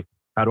do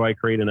I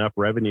create enough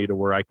revenue to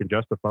where I can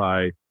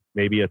justify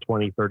maybe a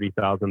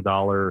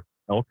 $20,000-$30,000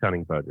 elk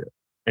hunting budget?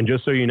 And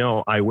just so you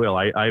know, I will.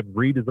 I've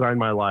redesigned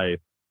my life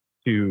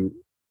to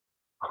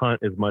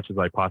hunt as much as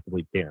I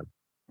possibly can.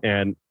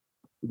 And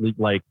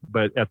like,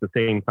 but at the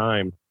same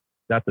time,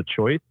 that's a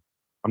choice.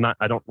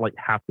 I don't like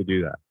have to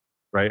do that.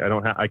 Right.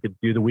 I could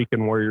do the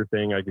weekend warrior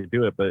thing. I could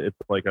do it, but it's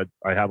like,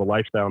 I have a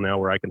lifestyle now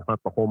where I can hunt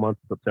the whole month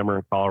of September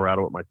in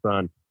Colorado with my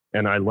son.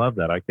 And I love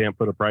that. I can't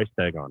put a price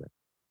tag on it,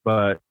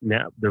 but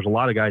now there's a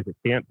lot of guys that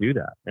can't do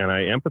that. And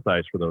I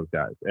empathize for those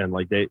guys. And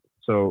like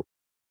so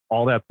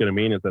all that's going to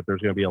mean is that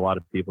there's going to be a lot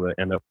of people that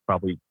end up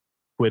probably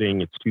quitting.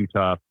 It's too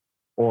tough,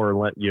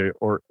 or you're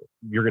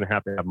going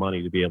to have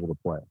money to be able to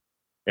play.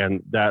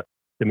 And that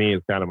to me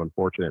is kind of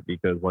unfortunate,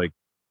 because like,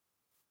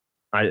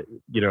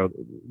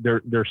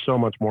 there's so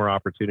much more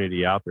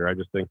opportunity out there. I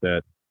just think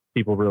that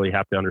people really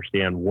have to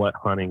understand what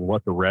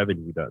the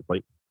revenue does,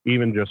 like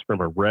even just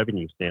from a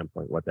revenue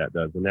standpoint, what that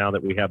does. And now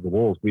that we have the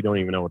wolves, we don't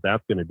even know what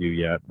that's going to do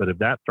yet. But if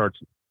that starts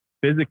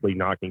physically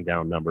knocking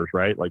down numbers,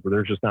 right? Like, where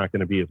there's just not going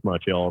to be as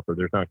much elk, or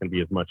there's not going to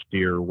be as much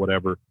deer, or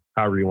whatever,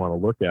 however you want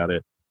to look at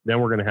it, then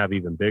we're going to have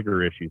even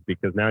bigger issues,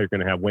 because now you're going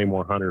to have way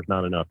more hunters,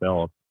 not enough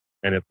elk.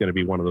 And it's going to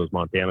be one of those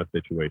Montana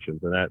situations.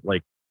 And that,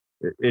 like,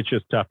 it's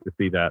just tough to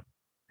see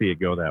it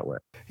go that way.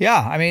 Yeah,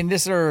 I mean,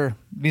 these are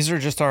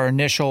just our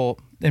initial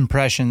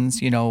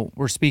impressions.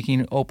 We're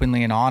speaking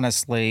openly and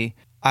honestly.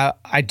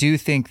 I do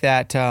think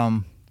that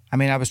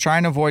I was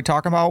trying to avoid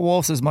talking about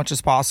wolves as much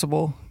as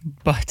possible,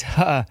 but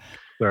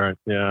sorry,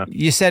 yeah.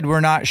 You said we're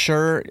not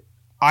sure.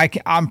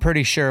 I'm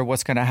pretty sure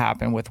what's going to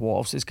happen with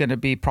wolves is going to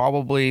be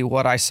probably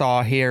what I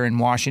saw here in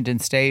Washington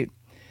State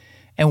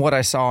and what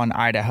I saw in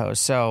Idaho.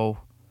 So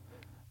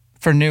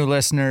for new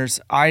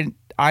listeners, I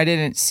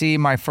didn't see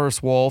my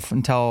first wolf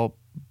until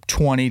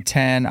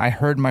 2010. I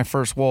heard my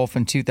first wolf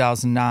in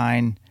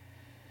 2009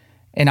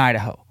 in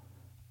Idaho.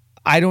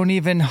 I don't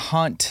even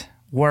hunt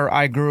where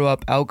I grew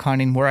up elk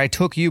hunting, where I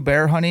took you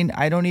bear hunting.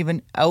 I don't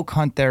even elk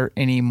hunt there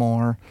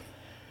anymore,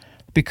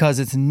 because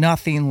it's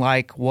nothing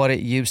like what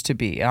it used to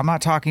be. I'm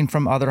not talking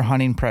from other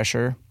hunting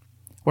pressure.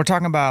 We're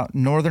talking about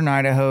northern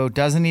Idaho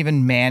doesn't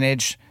even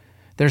manage.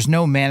 There's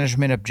no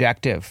management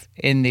objective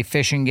in the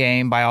fish and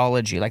game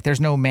biology. Like,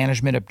 there's no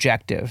management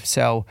objective.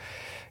 So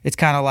it's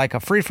kind of like a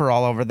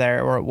free-for-all over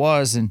there, or it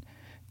was. And,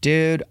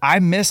 dude, I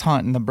miss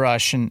hunting the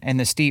brush and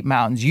the steep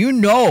mountains. You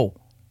know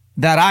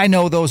that I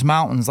know those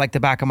mountains like the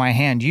back of my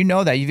hand. You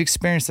know that. You've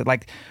experienced it.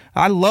 Like,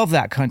 I love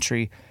that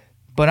country,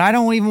 but I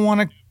don't even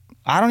want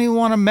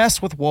to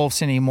mess with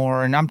wolves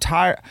anymore. And I'm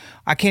tired.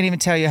 I can't even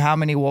tell you how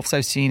many wolves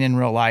I've seen in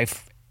real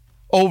life.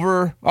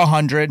 Over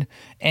 100.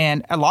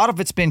 And a lot of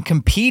it's been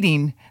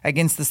competing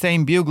against the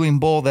same bugling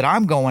bull that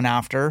I'm going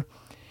after.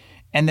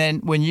 And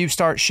then when you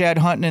start shed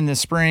hunting in the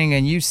spring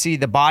and you see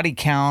the body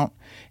count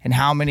and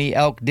how many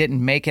elk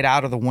didn't make it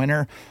out of the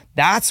winter,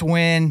 that's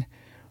when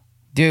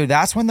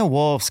the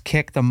wolves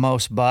kick the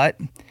most butt,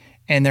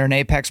 and they're an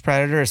apex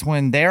predator. It's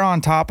when they're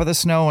on top of the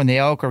snow and the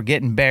elk are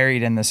getting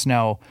buried in the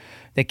snow.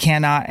 They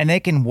cannot, and they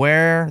can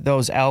wear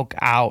those elk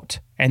out,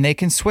 and they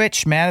can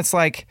switch, man. It's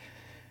like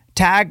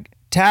tag,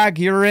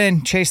 you're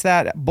in, chase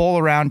that bull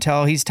around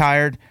till he's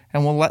tired,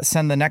 and we'll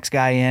send the next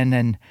guy in.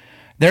 And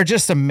they're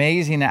just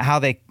amazing at how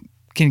they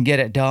can get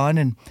it done.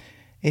 And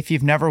if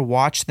you've never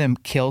watched them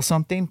kill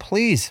something,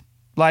 please,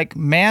 like,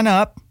 man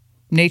up.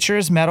 Nature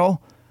is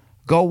metal.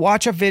 Go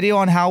watch a video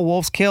on how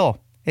wolves kill.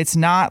 It's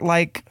not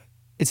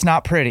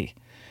pretty,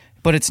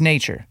 but it's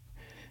nature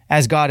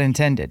as God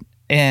intended.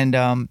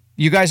 And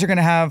you guys are going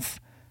to have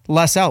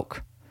less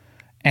elk,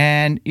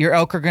 and your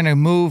elk are going to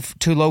move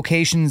to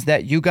locations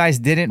that you guys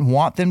didn't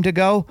want them to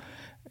go.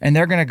 And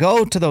they're going to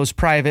go to those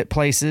private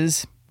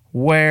places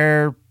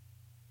where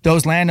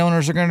those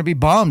landowners are going to be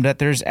bummed that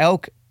there's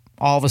elk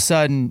all of a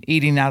sudden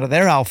eating out of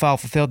their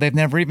alfalfa field. They've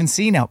never even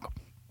seen elk.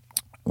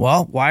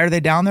 Well, why are they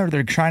down there?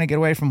 They're trying to get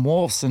away from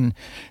wolves. And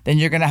then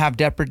you're going to have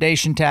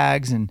depredation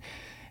tags. And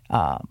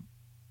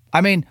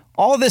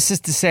all this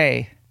is to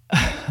say,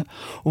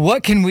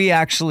 what can we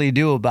actually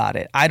do about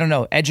it? I don't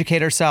know.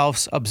 Educate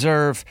ourselves,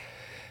 observe,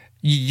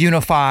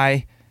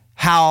 unify,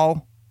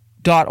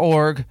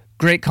 howl.org,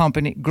 great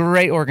company,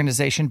 great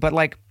organization. But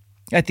like,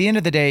 at the end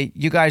of the day,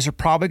 you guys are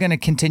probably going to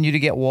continue to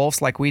get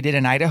wolves like we did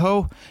in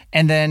Idaho,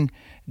 and then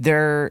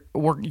you're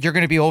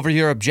going to be over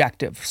your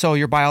objective. So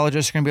your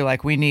biologists are going to be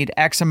like, we need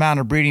X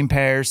amount of breeding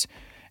pairs,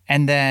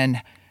 and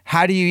then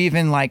how do you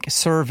even like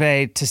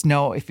survey to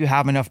know if you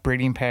have enough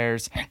breeding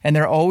pairs? And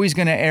they're always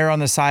going to err on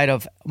the side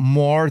of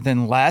more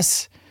than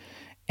less.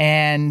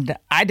 And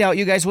I doubt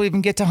you guys will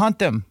even get to hunt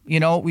them. We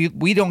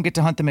don't get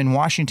to hunt them in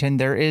Washington.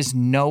 There is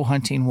no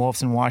hunting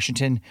wolves in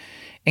Washington.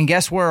 And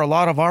guess where a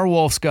lot of our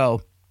wolves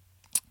go?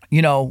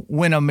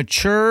 When a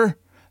mature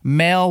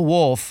male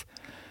wolf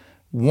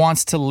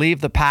wants to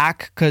leave the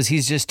pack because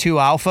he's just too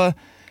alpha,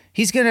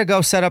 He's going to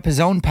go set up his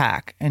own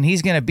pack, and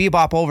he's going to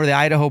bebop over the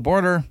Idaho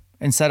border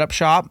and set up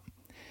shop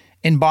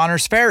in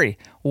Bonners Ferry,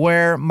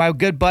 where my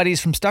good buddies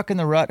from Stuck in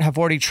the Rut have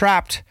already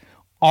trapped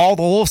all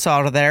the wolves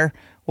out of there.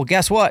 Well,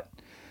 guess what?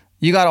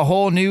 You got a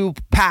whole new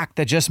pack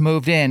that just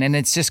moved in, and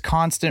it's just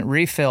constant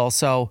refill.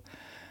 So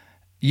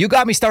you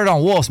got me started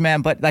on wolves,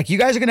 man, but like you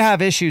guys are going to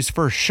have issues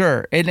for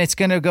sure. And it's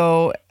going to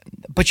go,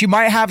 but you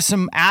might have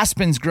some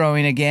aspens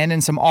growing again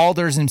and some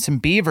alders and some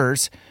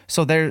beavers.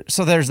 So there's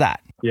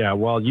that. Yeah.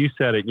 Well, you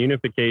said it,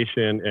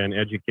 unification and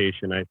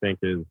education, I think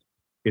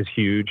is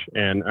huge.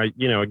 And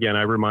again,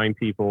 I remind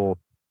people,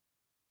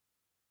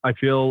 I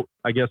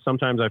guess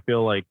sometimes I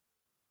feel like,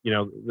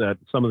 that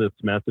some of this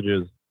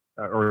messages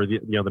or the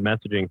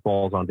messaging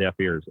falls on deaf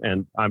ears,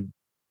 and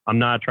I'm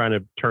not trying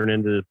to turn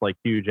into this like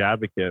huge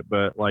advocate,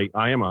 but like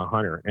I am a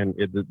hunter, and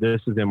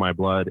this is in my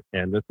blood,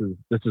 and this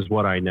is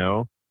what I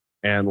know.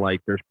 And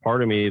like, there's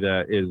part of me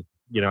that is,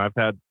 I've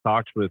had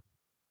talks with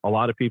a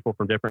lot of people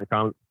from different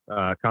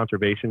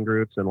conservation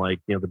groups. And like,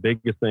 the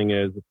biggest thing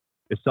is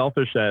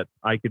selfish that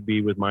I could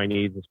be with my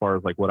needs as far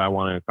as like what I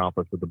want to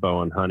accomplish with the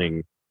bow and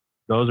hunting.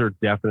 Those are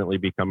definitely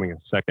becoming a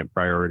second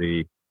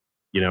priority,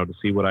 to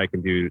see what I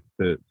can do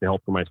to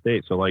help for my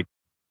state. So like,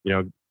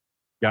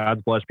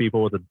 God's blessed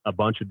people with a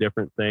bunch of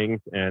different things.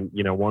 And,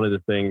 one of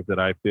the things that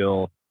I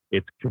feel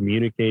it's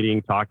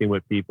communicating, talking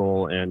with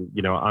people, and,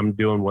 I'm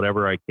doing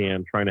whatever I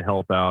can, trying to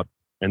help out.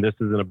 And this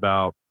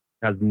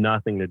has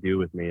nothing to do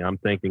with me. I'm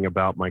thinking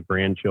about my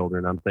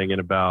grandchildren. I'm thinking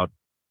about,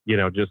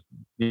 just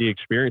the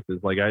experiences.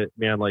 Like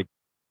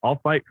I'll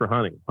fight for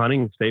hunting.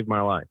 Hunting saved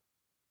my life,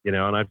 and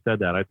I've said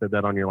that. I said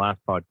that on your last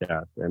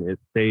podcast, and it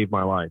saved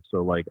my life.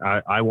 So like,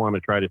 I want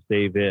to try to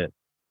save it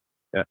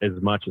as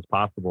much as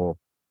possible.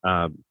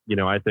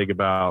 I think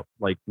about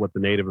like what the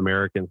Native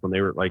Americans, when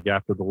they were like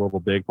after the Little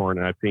Bighorn,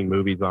 and I've seen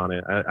movies on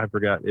it. I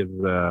forgot if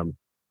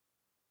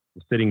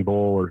Sitting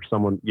Bull or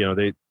someone,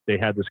 they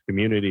had this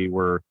community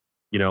where,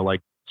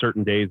 like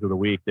certain days of the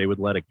week, they would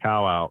let a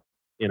cow out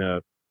in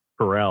a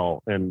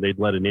corral, and they'd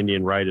let an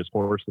Indian ride his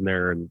horse in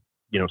there and,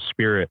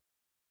 spear it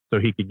so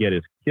he could get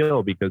his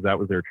kill, because that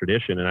was their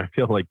tradition. And I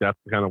feel like that's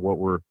kind of what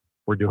we're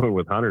doing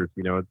with hunters.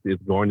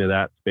 It's going to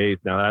that space.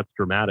 Now that's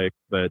dramatic,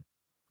 but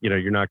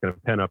you're not going to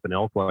pen up an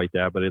elk like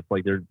that, but it's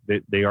like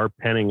they are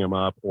penning them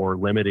up or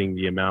limiting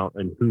the amount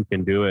and who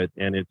can do it.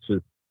 And it's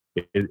just,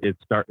 it's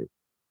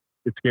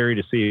scary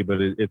to see, but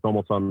it's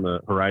almost on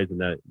the horizon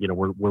that,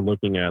 we're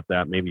looking at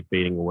that maybe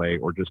fading away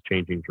or just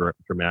changing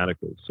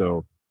dramatically.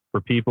 So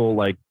for people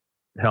like,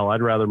 hell,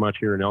 I'd rather much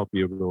hear an elk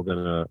bugle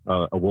than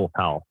a wolf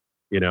howl,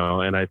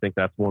 and I think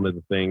that's one of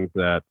the things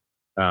that,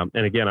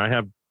 and again, I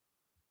have,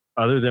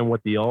 other than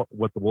what the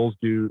wolves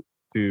do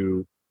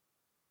to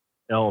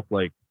elk,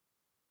 like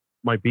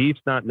my beef's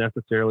not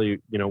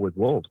necessarily, with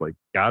wolves. Like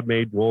God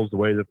made wolves the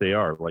way that they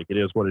are. Like it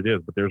is what it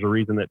is. But there's a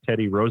reason that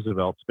Teddy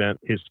Roosevelt spent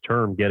his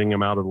term getting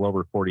them out of the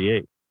lower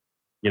 48.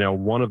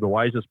 One of the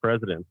wisest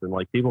presidents. And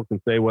like people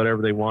can say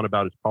whatever they want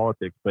about his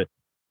politics, but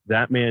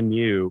that man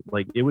knew,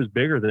 like, it was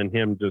bigger than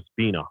him just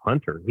being a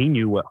hunter. He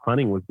knew what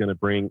hunting was going to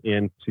bring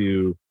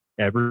into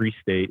every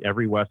state,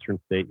 every Western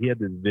state. He had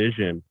this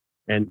vision,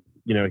 and,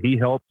 he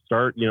helped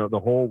start, the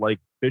whole like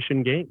fish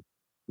and game.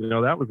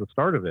 That was the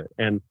start of it.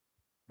 And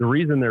the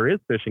reason there is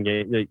fish and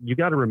game, you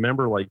got to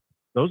remember, like,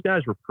 those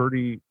guys were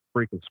pretty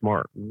freaking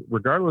smart,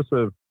 regardless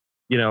of,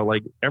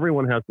 like,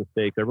 everyone has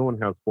mistakes, everyone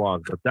has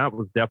flaws, but that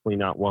was definitely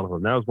not one of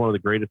them. That was one of the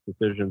greatest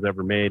decisions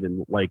ever made.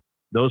 And like,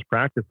 those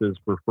practices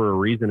were for a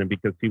reason, and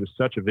because he was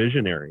such a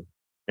visionary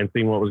and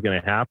seeing what was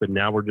going to happen.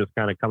 Now we're just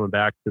kind of coming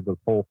back to this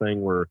whole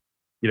thing where,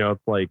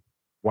 it's like,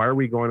 why are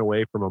we going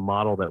away from a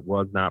model that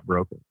was not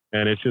broken?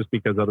 And it's just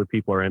because other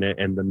people are in it.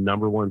 And the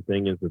number one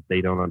thing is that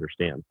they don't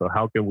understand. So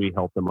how can we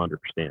help them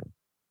understand?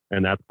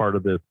 And that's part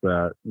of this,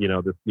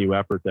 this new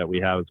effort that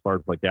we have as far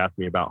as like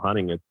asking me about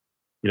hunting. It's,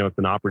 it's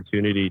an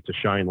opportunity to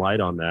shine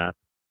light on that.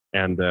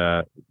 And,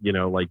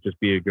 like, just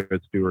be a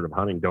good steward of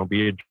hunting. Don't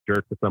be a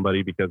jerk to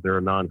somebody because they're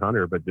a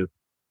non-hunter, but just,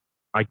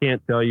 I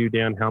can't tell you,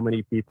 Dan, how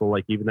many people,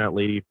 like even that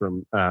lady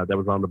from, that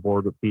was on the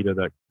board with PETA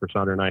that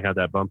Cassandra and I had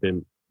that bump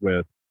in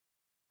with,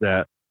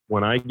 that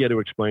when I get to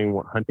explain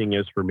what hunting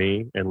is for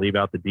me and leave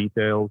out the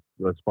details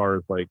as far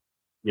as like,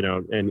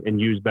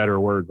 and use better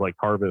words like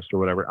harvest or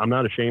whatever, I'm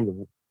not ashamed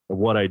of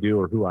what I do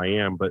or who I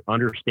am, but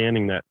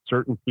understanding that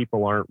certain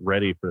people aren't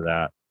ready for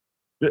that.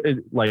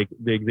 Like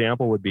the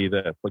example would be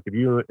this, like if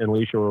you and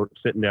Alicia were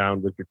sitting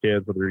down with your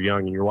kids when they're young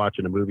and you're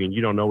watching a movie and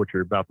you don't know what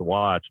you're about to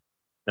watch,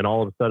 and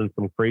all of a sudden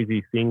some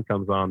crazy scene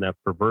comes on that's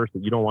perverse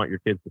that you don't want your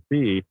kids to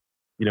see,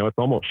 it's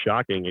almost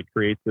shocking. It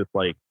creates this,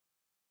 like,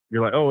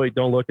 you're like, oh wait,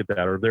 don't look at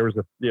that. Or if there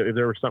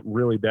was something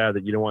really bad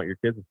that you don't want your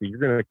kids to see, you're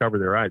going to cover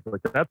their eyes.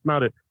 Like that's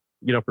not it.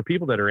 For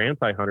people that are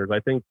anti-hunters,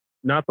 I think,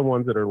 not the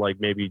ones that are like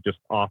maybe just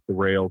off the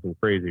rails and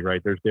crazy, right?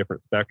 There's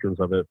different spectrums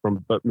of it,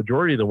 but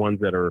majority of the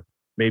ones that are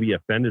maybe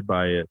offended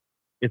by it,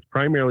 it's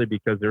primarily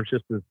because there's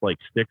just this like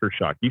sticker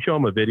shock. You show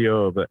them a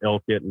video of an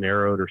elk getting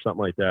arrowed or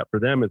something like that. For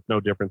them, it's no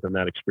different than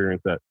that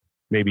experience that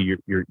maybe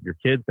your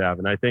kids have.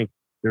 And I think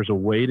there's a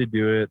way to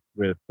do it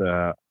with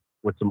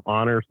with some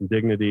honor, some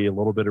dignity, a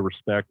little bit of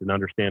respect, and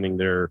understanding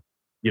their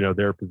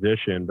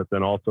position. But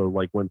then also,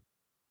 like, when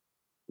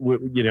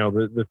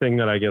the thing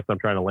that I guess I'm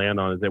trying to land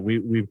on is that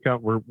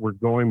we're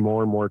going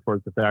more and more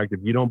towards the fact, if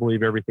you don't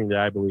believe everything that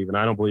I believe and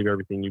I don't believe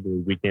everything you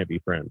believe, we can't be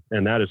friends.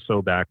 And that is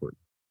so backwards.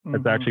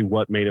 That's actually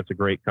what made us a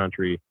great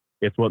country.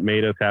 It's what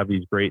made us have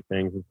these great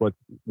things. It's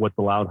what's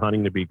allowed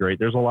hunting to be great.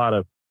 There's a lot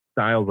of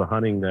styles of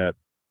hunting that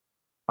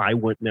I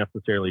wouldn't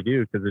necessarily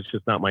do because it's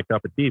just not my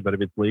cup of tea. But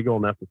if it's legal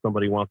and that's what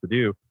somebody wants to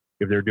do,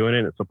 if they're doing it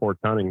and it supports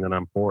hunting, then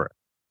I'm for it.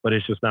 But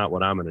it's just not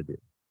what I'm going to do.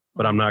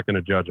 But I'm not going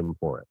to judge them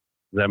for it.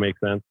 Does that make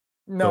sense?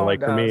 No, so, like,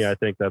 for me, I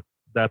think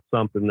that's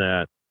something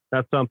that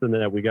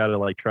we got to,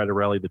 like, try to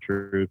rally the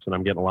troops, and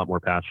I'm getting a lot more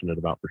passionate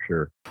about for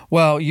sure.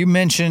 Well, you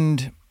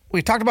mentioned,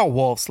 we talked about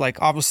wolves.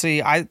 Like,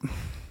 obviously, I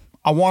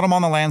want them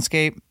on the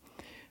landscape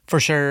for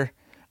sure.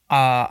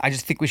 I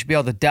just think we should be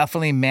able to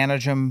definitely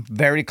manage them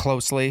very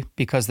closely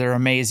because they're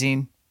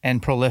amazing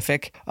and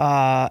prolific.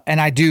 And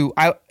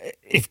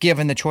if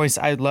given the choice,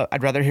 I'd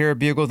rather hear a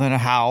bugle than a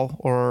howl.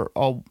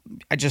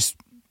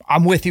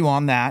 I'm with you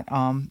on that.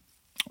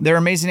 They're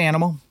an amazing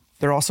animal.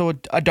 They're also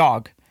a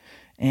dog.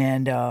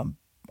 And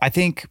I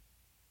think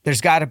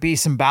there's got to be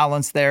some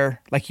balance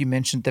there, like you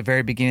mentioned at the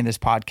very beginning of this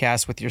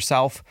podcast with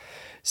yourself.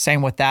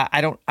 Same with that.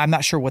 I'm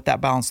not sure what that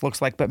balance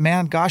looks like, but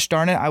man, gosh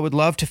darn it, I would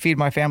love to feed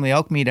my family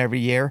elk meat every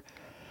year.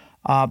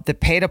 The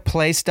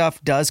pay-to-play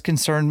stuff does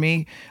concern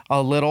me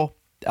a little.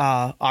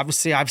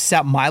 Obviously, I've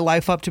set my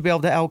life up to be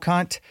able to elk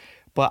hunt,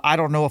 but I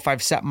don't know if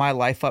I've set my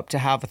life up to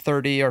have a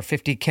 30 or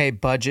 50K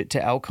budget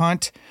to elk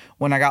hunt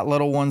when I got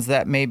little ones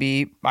that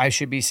maybe I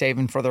should be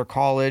saving for their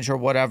college or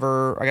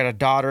whatever. I got a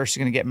daughter, she's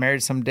going to get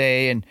married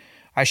someday, and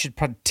I should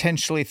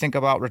potentially think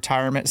about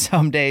retirement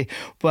someday.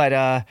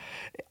 But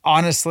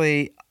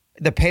honestly,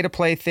 the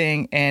pay-to-play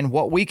thing and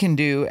what we can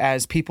do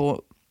as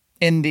people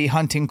in the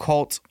hunting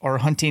cult or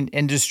hunting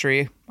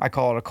industry, I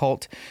call it a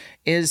cult,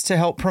 is to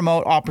help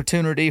promote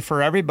opportunity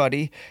for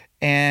everybody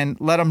and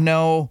let them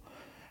know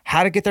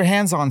how to get their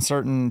hands on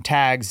certain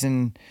tags.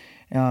 And,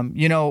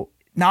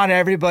 not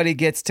everybody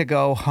gets to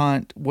go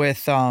hunt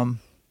with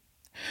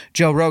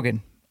Joe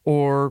Rogan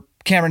or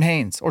Cameron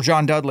Haynes or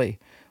John Dudley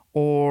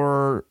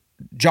or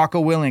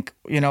Jocko Willink,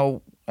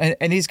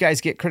 and these guys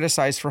get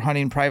criticized for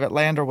hunting private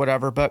land or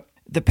whatever. But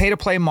the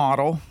pay-to-play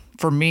model,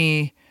 for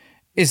me,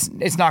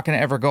 it's not going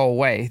to ever go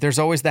away. There's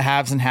always the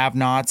haves and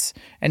have-nots,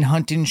 and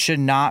hunting should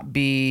not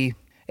be...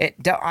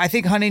 I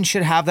think hunting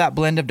should have that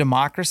blend of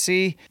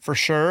democracy, for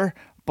sure,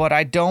 but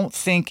I don't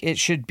think it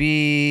should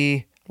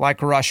be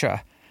like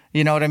Russia.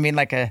 You know what I mean?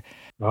 Like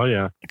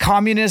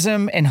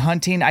communism and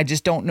hunting, I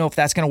just don't know if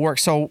that's going to work.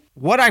 So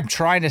what I'm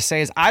trying to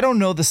say is I don't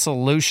know the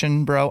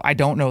solution, bro. I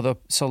don't know the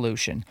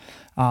solution.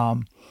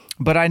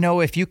 But I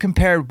know if you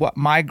compare what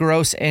my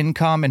gross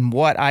income and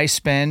what I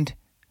spend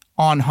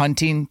on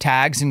hunting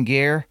tags and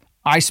gear,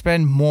 I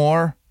spend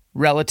more,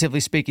 relatively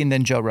speaking,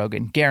 than Joe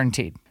Rogan.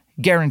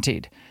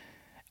 Guaranteed.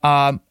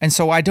 And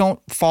so I don't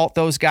fault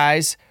those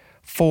guys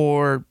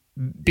for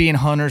being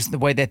hunters the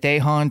way that they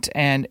hunt.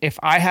 And if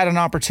I had an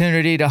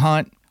opportunity to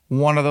hunt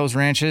one of those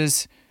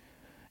ranches,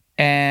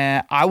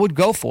 and I would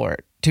go for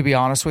it, to be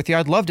honest with you.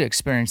 I'd love to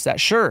experience that,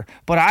 sure.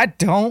 But I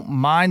don't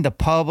mind the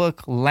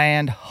public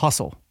land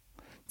hustle.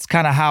 It's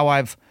kind of how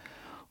I've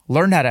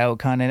learned how to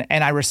elk hunt,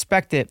 and I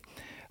respect it.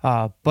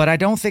 But I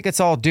don't think it's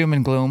all doom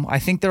and gloom. I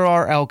think there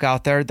are elk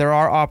out there. There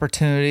are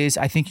opportunities.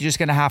 I think you're just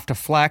going to have to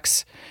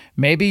flex.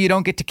 Maybe you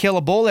don't get to kill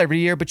a bull every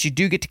year, but you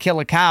do get to kill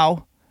a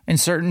cow in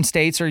certain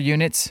states or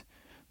units.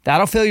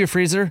 That'll fill your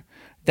freezer.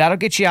 That'll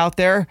get you out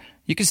there.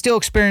 You can still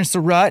experience the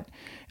rut,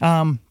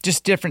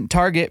 just different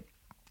target.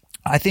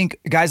 I think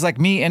guys like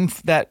me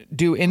that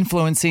do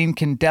influencing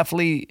can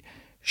definitely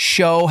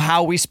show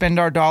how we spend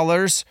our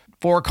dollars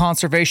for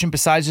conservation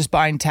besides just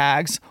buying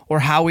tags, or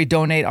how we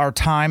donate our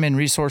time and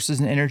resources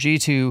and energy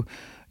to,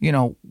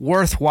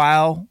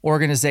 worthwhile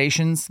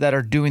organizations that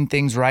are doing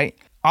things right.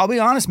 I'll be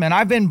honest, man,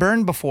 I've been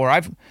burned before.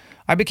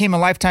 I became a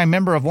lifetime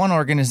member of one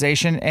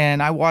organization,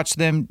 and I watched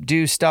them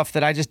do stuff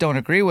that I just don't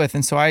agree with.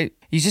 And so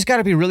you just got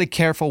to be really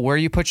careful where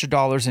you put your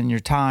dollars and your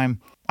time.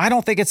 I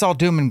don't think it's all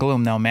doom and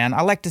gloom though, man.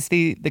 I like to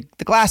see the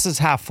glass is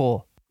half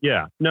full.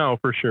 Yeah, no,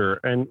 for sure.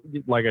 And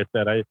like I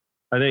said, I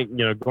think,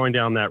 going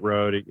down that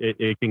road,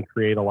 it can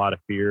create a lot of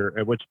fear,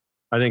 which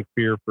I think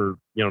fear for,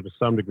 to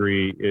some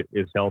degree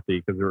is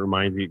healthy, because it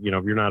reminds you,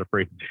 if you're not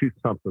afraid to do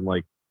something,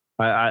 like,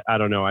 I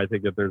don't know. I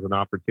think that there's an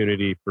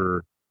opportunity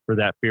for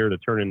that fear to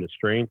turn into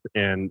strength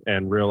and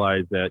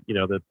realize that,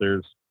 that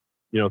there's,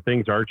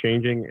 things are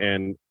changing,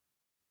 and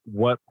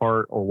what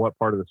part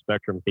of the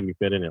spectrum can you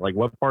fit in it? Like,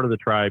 what part of the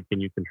tribe can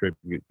you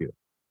contribute to?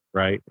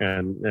 Right.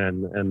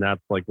 And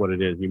that's like what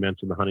it is. You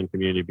mentioned the hunting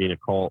community being a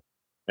cult.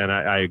 And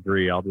I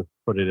agree. I'll just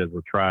put it as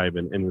a tribe.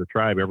 And in the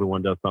tribe,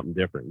 everyone does something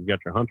different. You got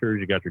your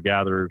hunters, you got your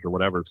gatherers, or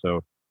whatever.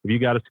 So if you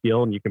got a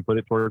skill and you can put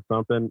it towards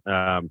something,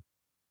 I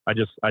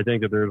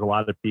think that there's a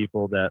lot of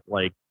people that,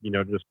 like,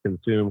 just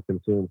consume,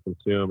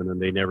 and then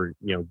they never,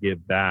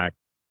 give back.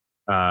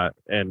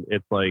 And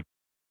it's like,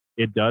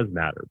 it does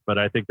matter. But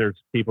I think there's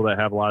people that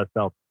have a lot of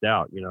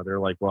self-doubt. They're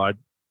like, well,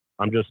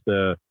 I'm just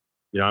a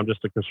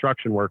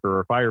construction worker or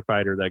a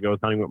firefighter that goes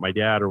hunting with my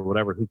dad or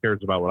whatever. Who cares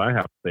about what I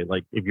have to say?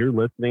 Like, if you're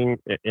listening,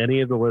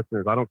 any of the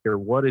listeners, I don't care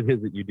what it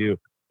is that you do,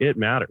 it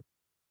matters.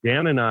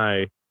 Dan and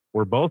I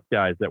were both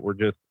guys that were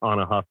just on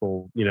a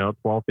hustle,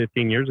 12,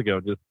 15 years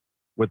ago, just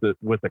with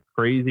a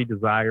crazy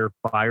desire,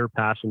 fire,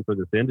 passion for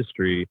this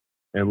industry.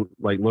 And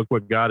like, look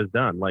what God has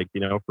done. Like,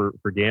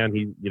 for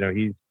Dan,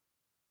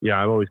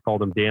 I've always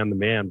called him Dan the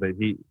man, but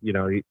he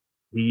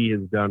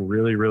has done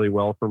really, really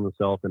well for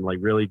himself, and like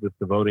really just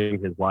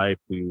devoting his life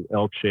to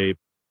elk shape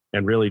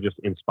and really just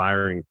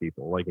inspiring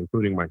people, like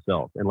including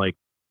myself. And like,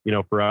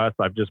 for us,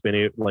 I've just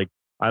been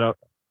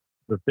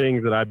the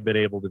things that I've been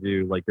able to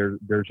do, like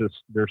there's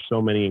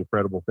so many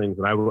incredible things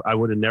that I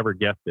would have never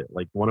guessed it.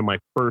 Like, one of my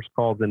first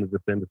calls into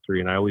this industry,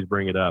 and I always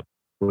bring it up,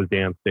 was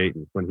Dan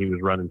Staton when he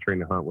was running Train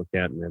to Hunt with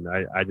Kenton. And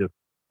I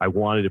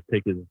wanted to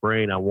pick his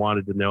brain. I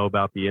wanted to know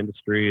about the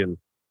industry, and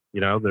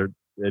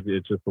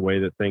it's just the way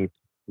that things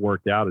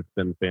worked out. It's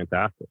been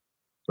fantastic.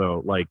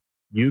 So like,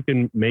 you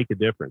can make a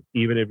difference,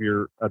 even if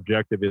your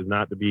objective is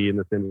not to be in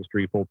this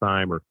industry full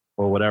time or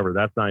whatever.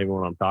 That's not even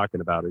what I'm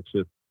talking about. It's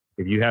just,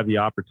 if you have the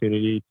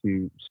opportunity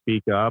to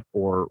speak up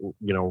or,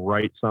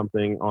 write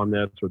something on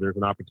this, or there's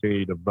an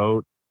opportunity to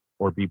vote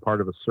or be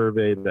part of a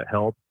survey that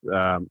helps,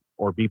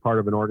 or be part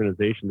of an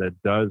organization that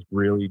does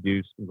really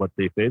do what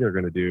they say they're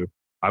going to do,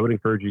 I would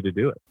encourage you to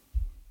do it.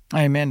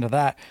 Amen to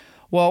that.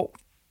 Well,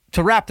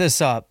 to wrap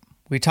this up,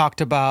 we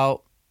talked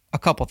about a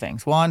couple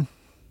things. One,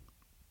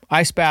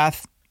 ice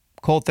bath,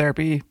 cold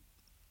therapy.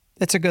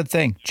 It's a good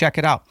thing. Check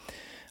it out.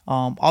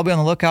 I'll be on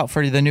the lookout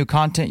for the new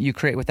content you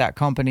create with that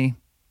company.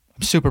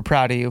 I'm super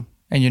proud of you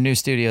and your new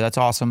studio. That's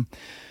awesome.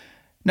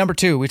 Number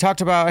two, we talked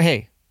about,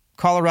 hey,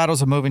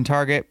 Colorado's a moving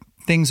target.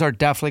 Things are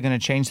definitely going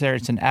to change there.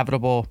 It's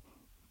inevitable,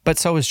 but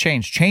so is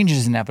change. Change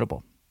is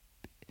inevitable.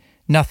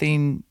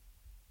 Nothing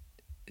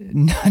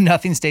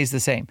stays the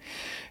same.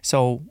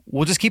 So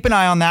we'll just keep an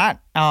eye on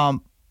that.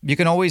 You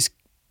can always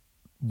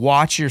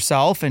watch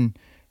yourself and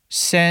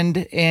send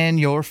in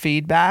your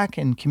feedback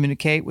and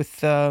communicate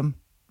with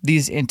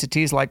these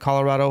entities like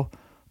Colorado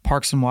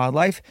Parks and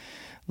Wildlife.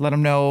 Let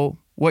them know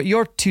what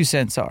your 2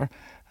 cents are.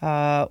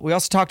 We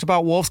also talked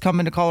about wolves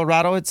coming to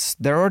Colorado.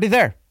 They're already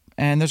there,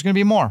 and there's going to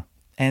be more,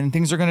 and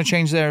things are going to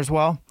change there as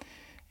well.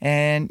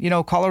 And,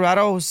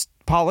 Colorado's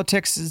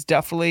politics has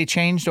definitely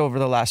changed over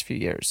the last few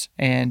years.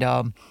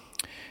 And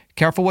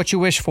careful what you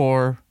wish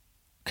for,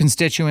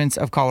 constituents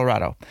of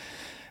Colorado.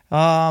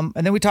 And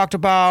then we talked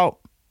about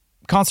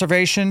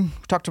conservation.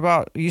 We talked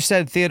about, you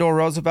said Theodore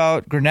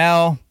Roosevelt,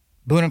 Grinnell,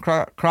 Boone and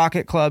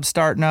Crockett Club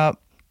starting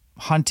up,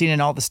 hunting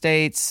in all the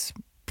states,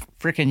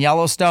 freaking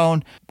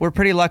Yellowstone. We're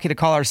pretty lucky to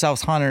call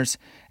ourselves hunters.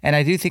 And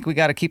I do think we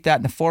got to keep that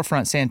in the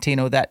forefront,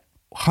 Santino, that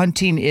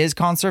hunting is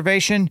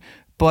conservation,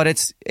 but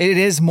it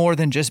is more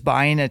than just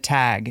buying a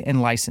tag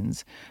and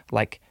license.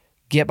 Like,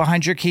 get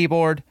behind your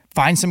keyboard,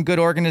 find some good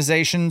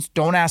organizations.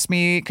 Don't ask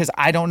me, because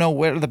I don't know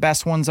where the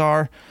best ones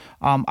are.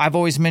 I've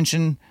always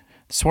mentioned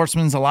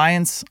Sportsman's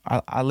Alliance.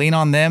 I lean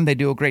on them. They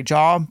do a great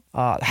job.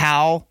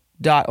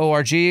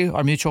 Howl.org,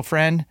 our mutual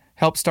friend,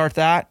 helped start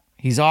that.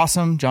 He's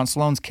awesome. John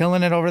Salone's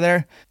killing it over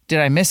there. Did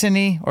I miss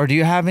any, or do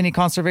you have any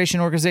conservation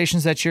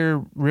organizations that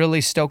you're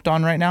really stoked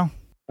on right now?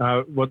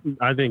 I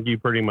think you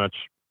pretty much,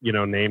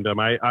 named them.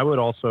 I would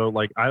also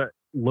I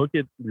look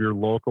at your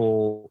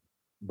local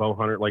bow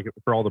hunter, like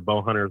for all the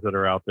bow hunters that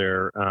are out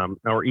there,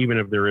 or even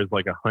if there is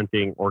like a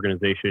hunting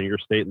organization in your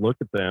state, look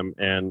at them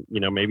and,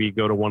 maybe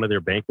go to one of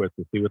their banquets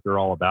and see what they're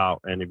all about.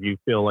 And if you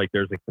feel like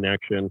there's a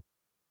connection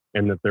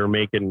and that they're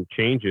making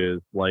changes,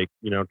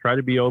 try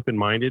to be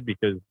open-minded,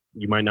 because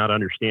you might not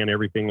understand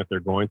everything that they're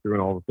going through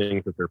and all the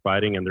things that they're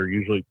fighting. And they're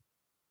usually,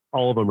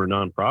 all of them are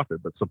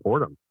nonprofit, but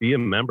support them, be a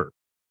member,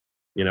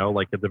 at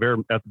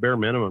the bare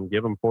minimum,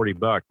 give them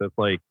 $40. That's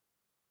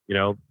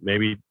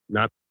maybe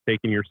not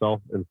taking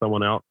yourself and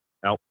someone out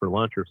for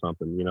lunch or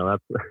something.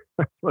 That's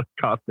what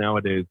it costs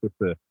nowadays, just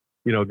to,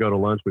 go to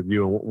lunch with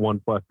you and one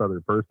plus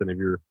other person if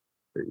you're,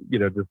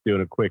 just doing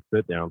a quick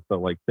sit down.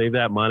 So save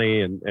that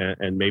money and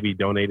maybe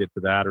donate it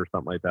to that or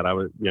something like that. I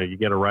would, you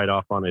get a write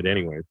off on it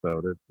anyway.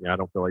 So I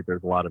don't feel like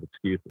there's a lot of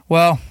excuses.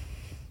 Well,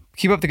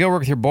 keep up the good work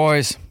with your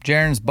boys,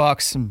 Jaren's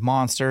Bucks and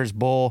Monsters,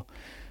 Bull.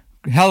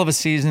 Hell of a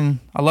season.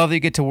 I love that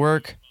you get to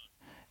work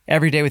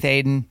every day with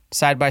Aiden,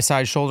 side by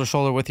side, shoulder to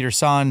shoulder with your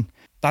son.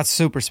 That's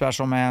super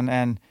special, man.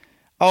 And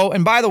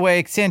by the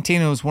way,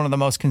 Santino is one of the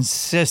most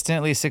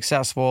consistently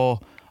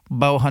successful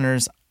bow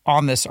hunters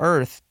on this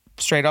earth,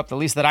 straight up, the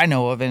least that I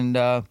know of, and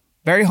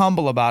very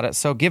humble about it.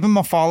 So give him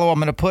a follow. I'm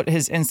going to put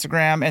his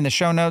Instagram in the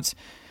show notes.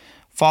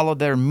 Follow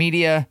their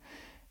media.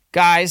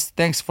 Guys,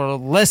 thanks for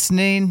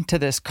listening to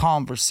this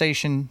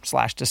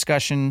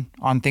conversation/discussion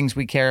on things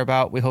we care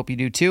about. We hope you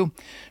do too.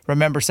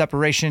 Remember,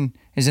 separation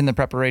is in the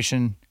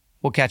preparation.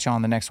 We'll catch you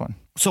on the next one.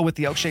 So with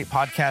the Elk Shape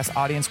Podcast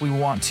audience, we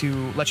want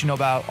to let you know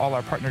about all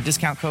our partner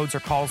discount codes or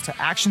calls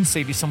to action,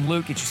 save you some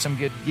loot, get you some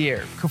good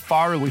gear.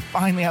 Kifaru, we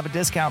finally have a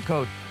discount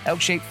code.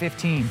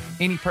 ElkShape15,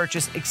 any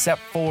purchase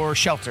except for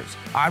shelters.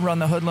 I run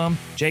the Hoodlum,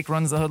 Jake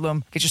runs the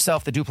Hoodlum. Get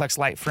yourself the duplex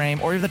light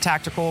frame or the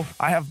tactical.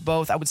 I have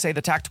both. I would say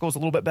the tactical is a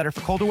little bit better for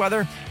colder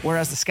weather,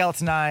 whereas the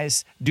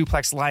skeletonized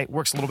duplex light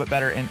works a little bit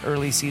better in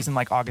early season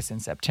like August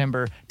and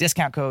September.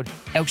 Discount code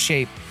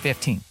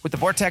ElkShape15. With the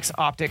Vortex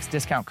Optics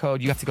discount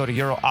code, you have to go to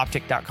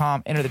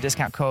EuroOptic.com, enter the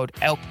discount code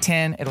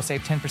ELK10. It'll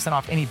save 10%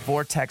 off any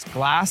Vortex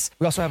glass.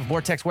 We also have a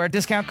Vortex Wear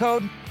discount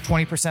code,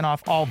 20%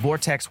 off all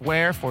Vortex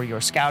Wear for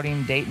your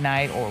scouting, date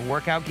night, or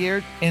workout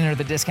gear. Enter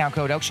the discount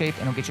code ELKShape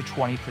and it'll get you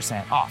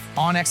 20% off.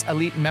 Onyx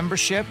Elite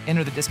membership,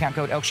 enter the discount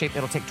code ELKShape,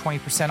 it'll take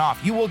 20% off.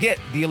 You will get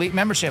the Elite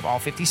membership, all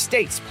 50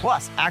 states,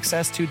 plus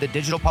access to the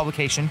digital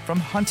publication from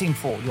Hunting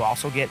Fool. You'll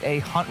also get a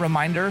Hunt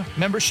Reminder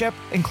membership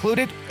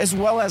included, as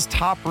well as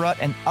Top Rut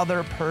and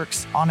other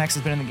perks. Onyx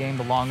has been in the game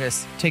the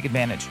longest. Take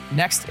advantage.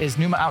 Next is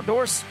Numa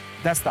Outdoors.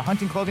 That's the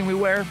hunting clothing we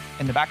wear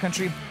in the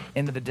backcountry.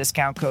 Into the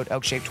discount code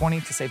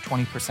ELKShape20 to save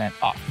 20%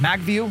 off.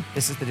 MagView,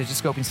 this is the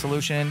digiscoping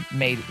solution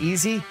made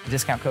easy. The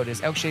discount code is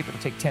ELKShape.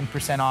 It'll take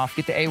 10% off.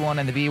 Get the A1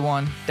 and the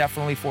B1,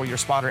 definitely for your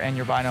spotter and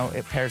your bino.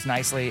 It pairs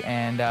nicely,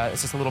 and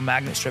it's just a little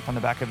magnet strip on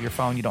the back of your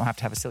phone. You don't have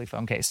to have a silly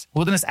phone case.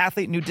 Wilderness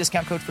Athlete, new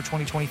discount code for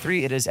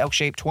 2023. It is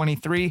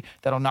ELKShape23.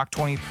 That'll knock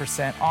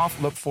 20% off.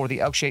 Look for the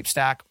ELKShape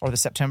stack or the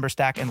September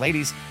stack, and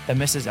ladies, the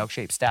Mrs.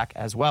 ELKShape stack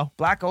as well.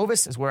 Black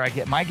Ovis is where I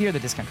get my gear. The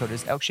discount code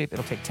is ELKShape.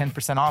 It'll take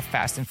 10% off,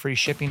 fast and free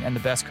shipping, and the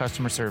best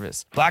customer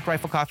service. Black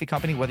Rifle Coffee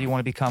Company, whether you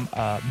want to become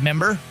a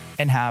member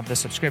and have the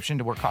subscription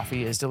to where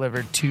coffee is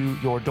delivered to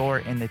your door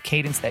in the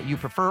cadence that you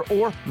prefer,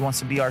 or you want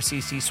some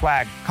BRCC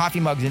swag, coffee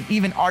mugs, and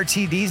even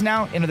RTDs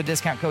now, enter the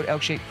discount code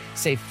ELKShape.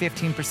 Save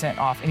 15%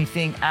 off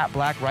anything at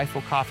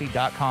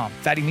blackriflecoffee.com.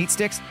 Fatty Meat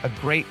Sticks, a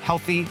great,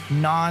 healthy,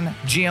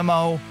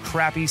 non-GMO,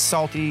 crappy,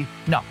 salty.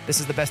 No, this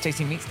is the best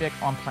tasting meat stick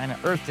on planet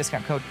Earth.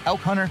 Discount code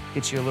Elk Hunter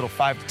gets you a little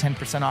 5 to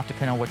 10% off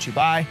depending on what you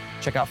buy.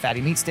 Check out Fatty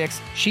Meat Sticks.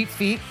 Sheep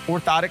feet,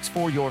 orthotics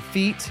for your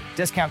feet.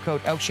 Discount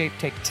code ELKShape.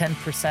 Take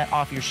 10%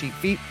 off your sheep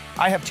feet.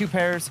 I have 2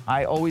 pairs.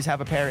 I always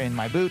have a pair in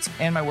my boots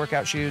and my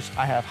workout shoes.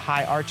 I have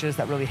high arches.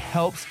 That really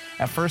helps.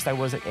 At first, I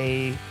was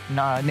a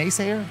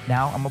naysayer.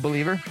 Now I'm a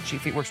believer.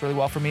 Sheep feet works really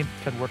well for me.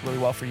 Could work really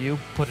well for you.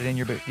 Put it in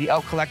your boot. The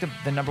Elk Collective,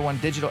 the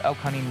 #1 digital elk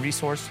hunting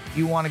resource.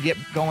 You want to get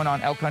going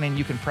on elk hunting,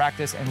 you can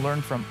practice and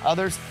learn from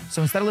others.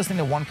 So instead of listening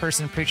to one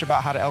person preach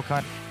about how to elk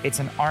hunt, it's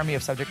an army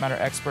of subject matter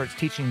experts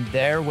teaching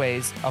their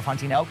ways of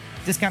hunting elk.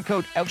 Discount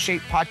code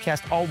ELKShape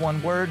Podcast, all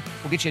one word,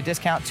 will get you a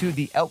discount to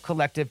the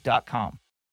elkcollective.com.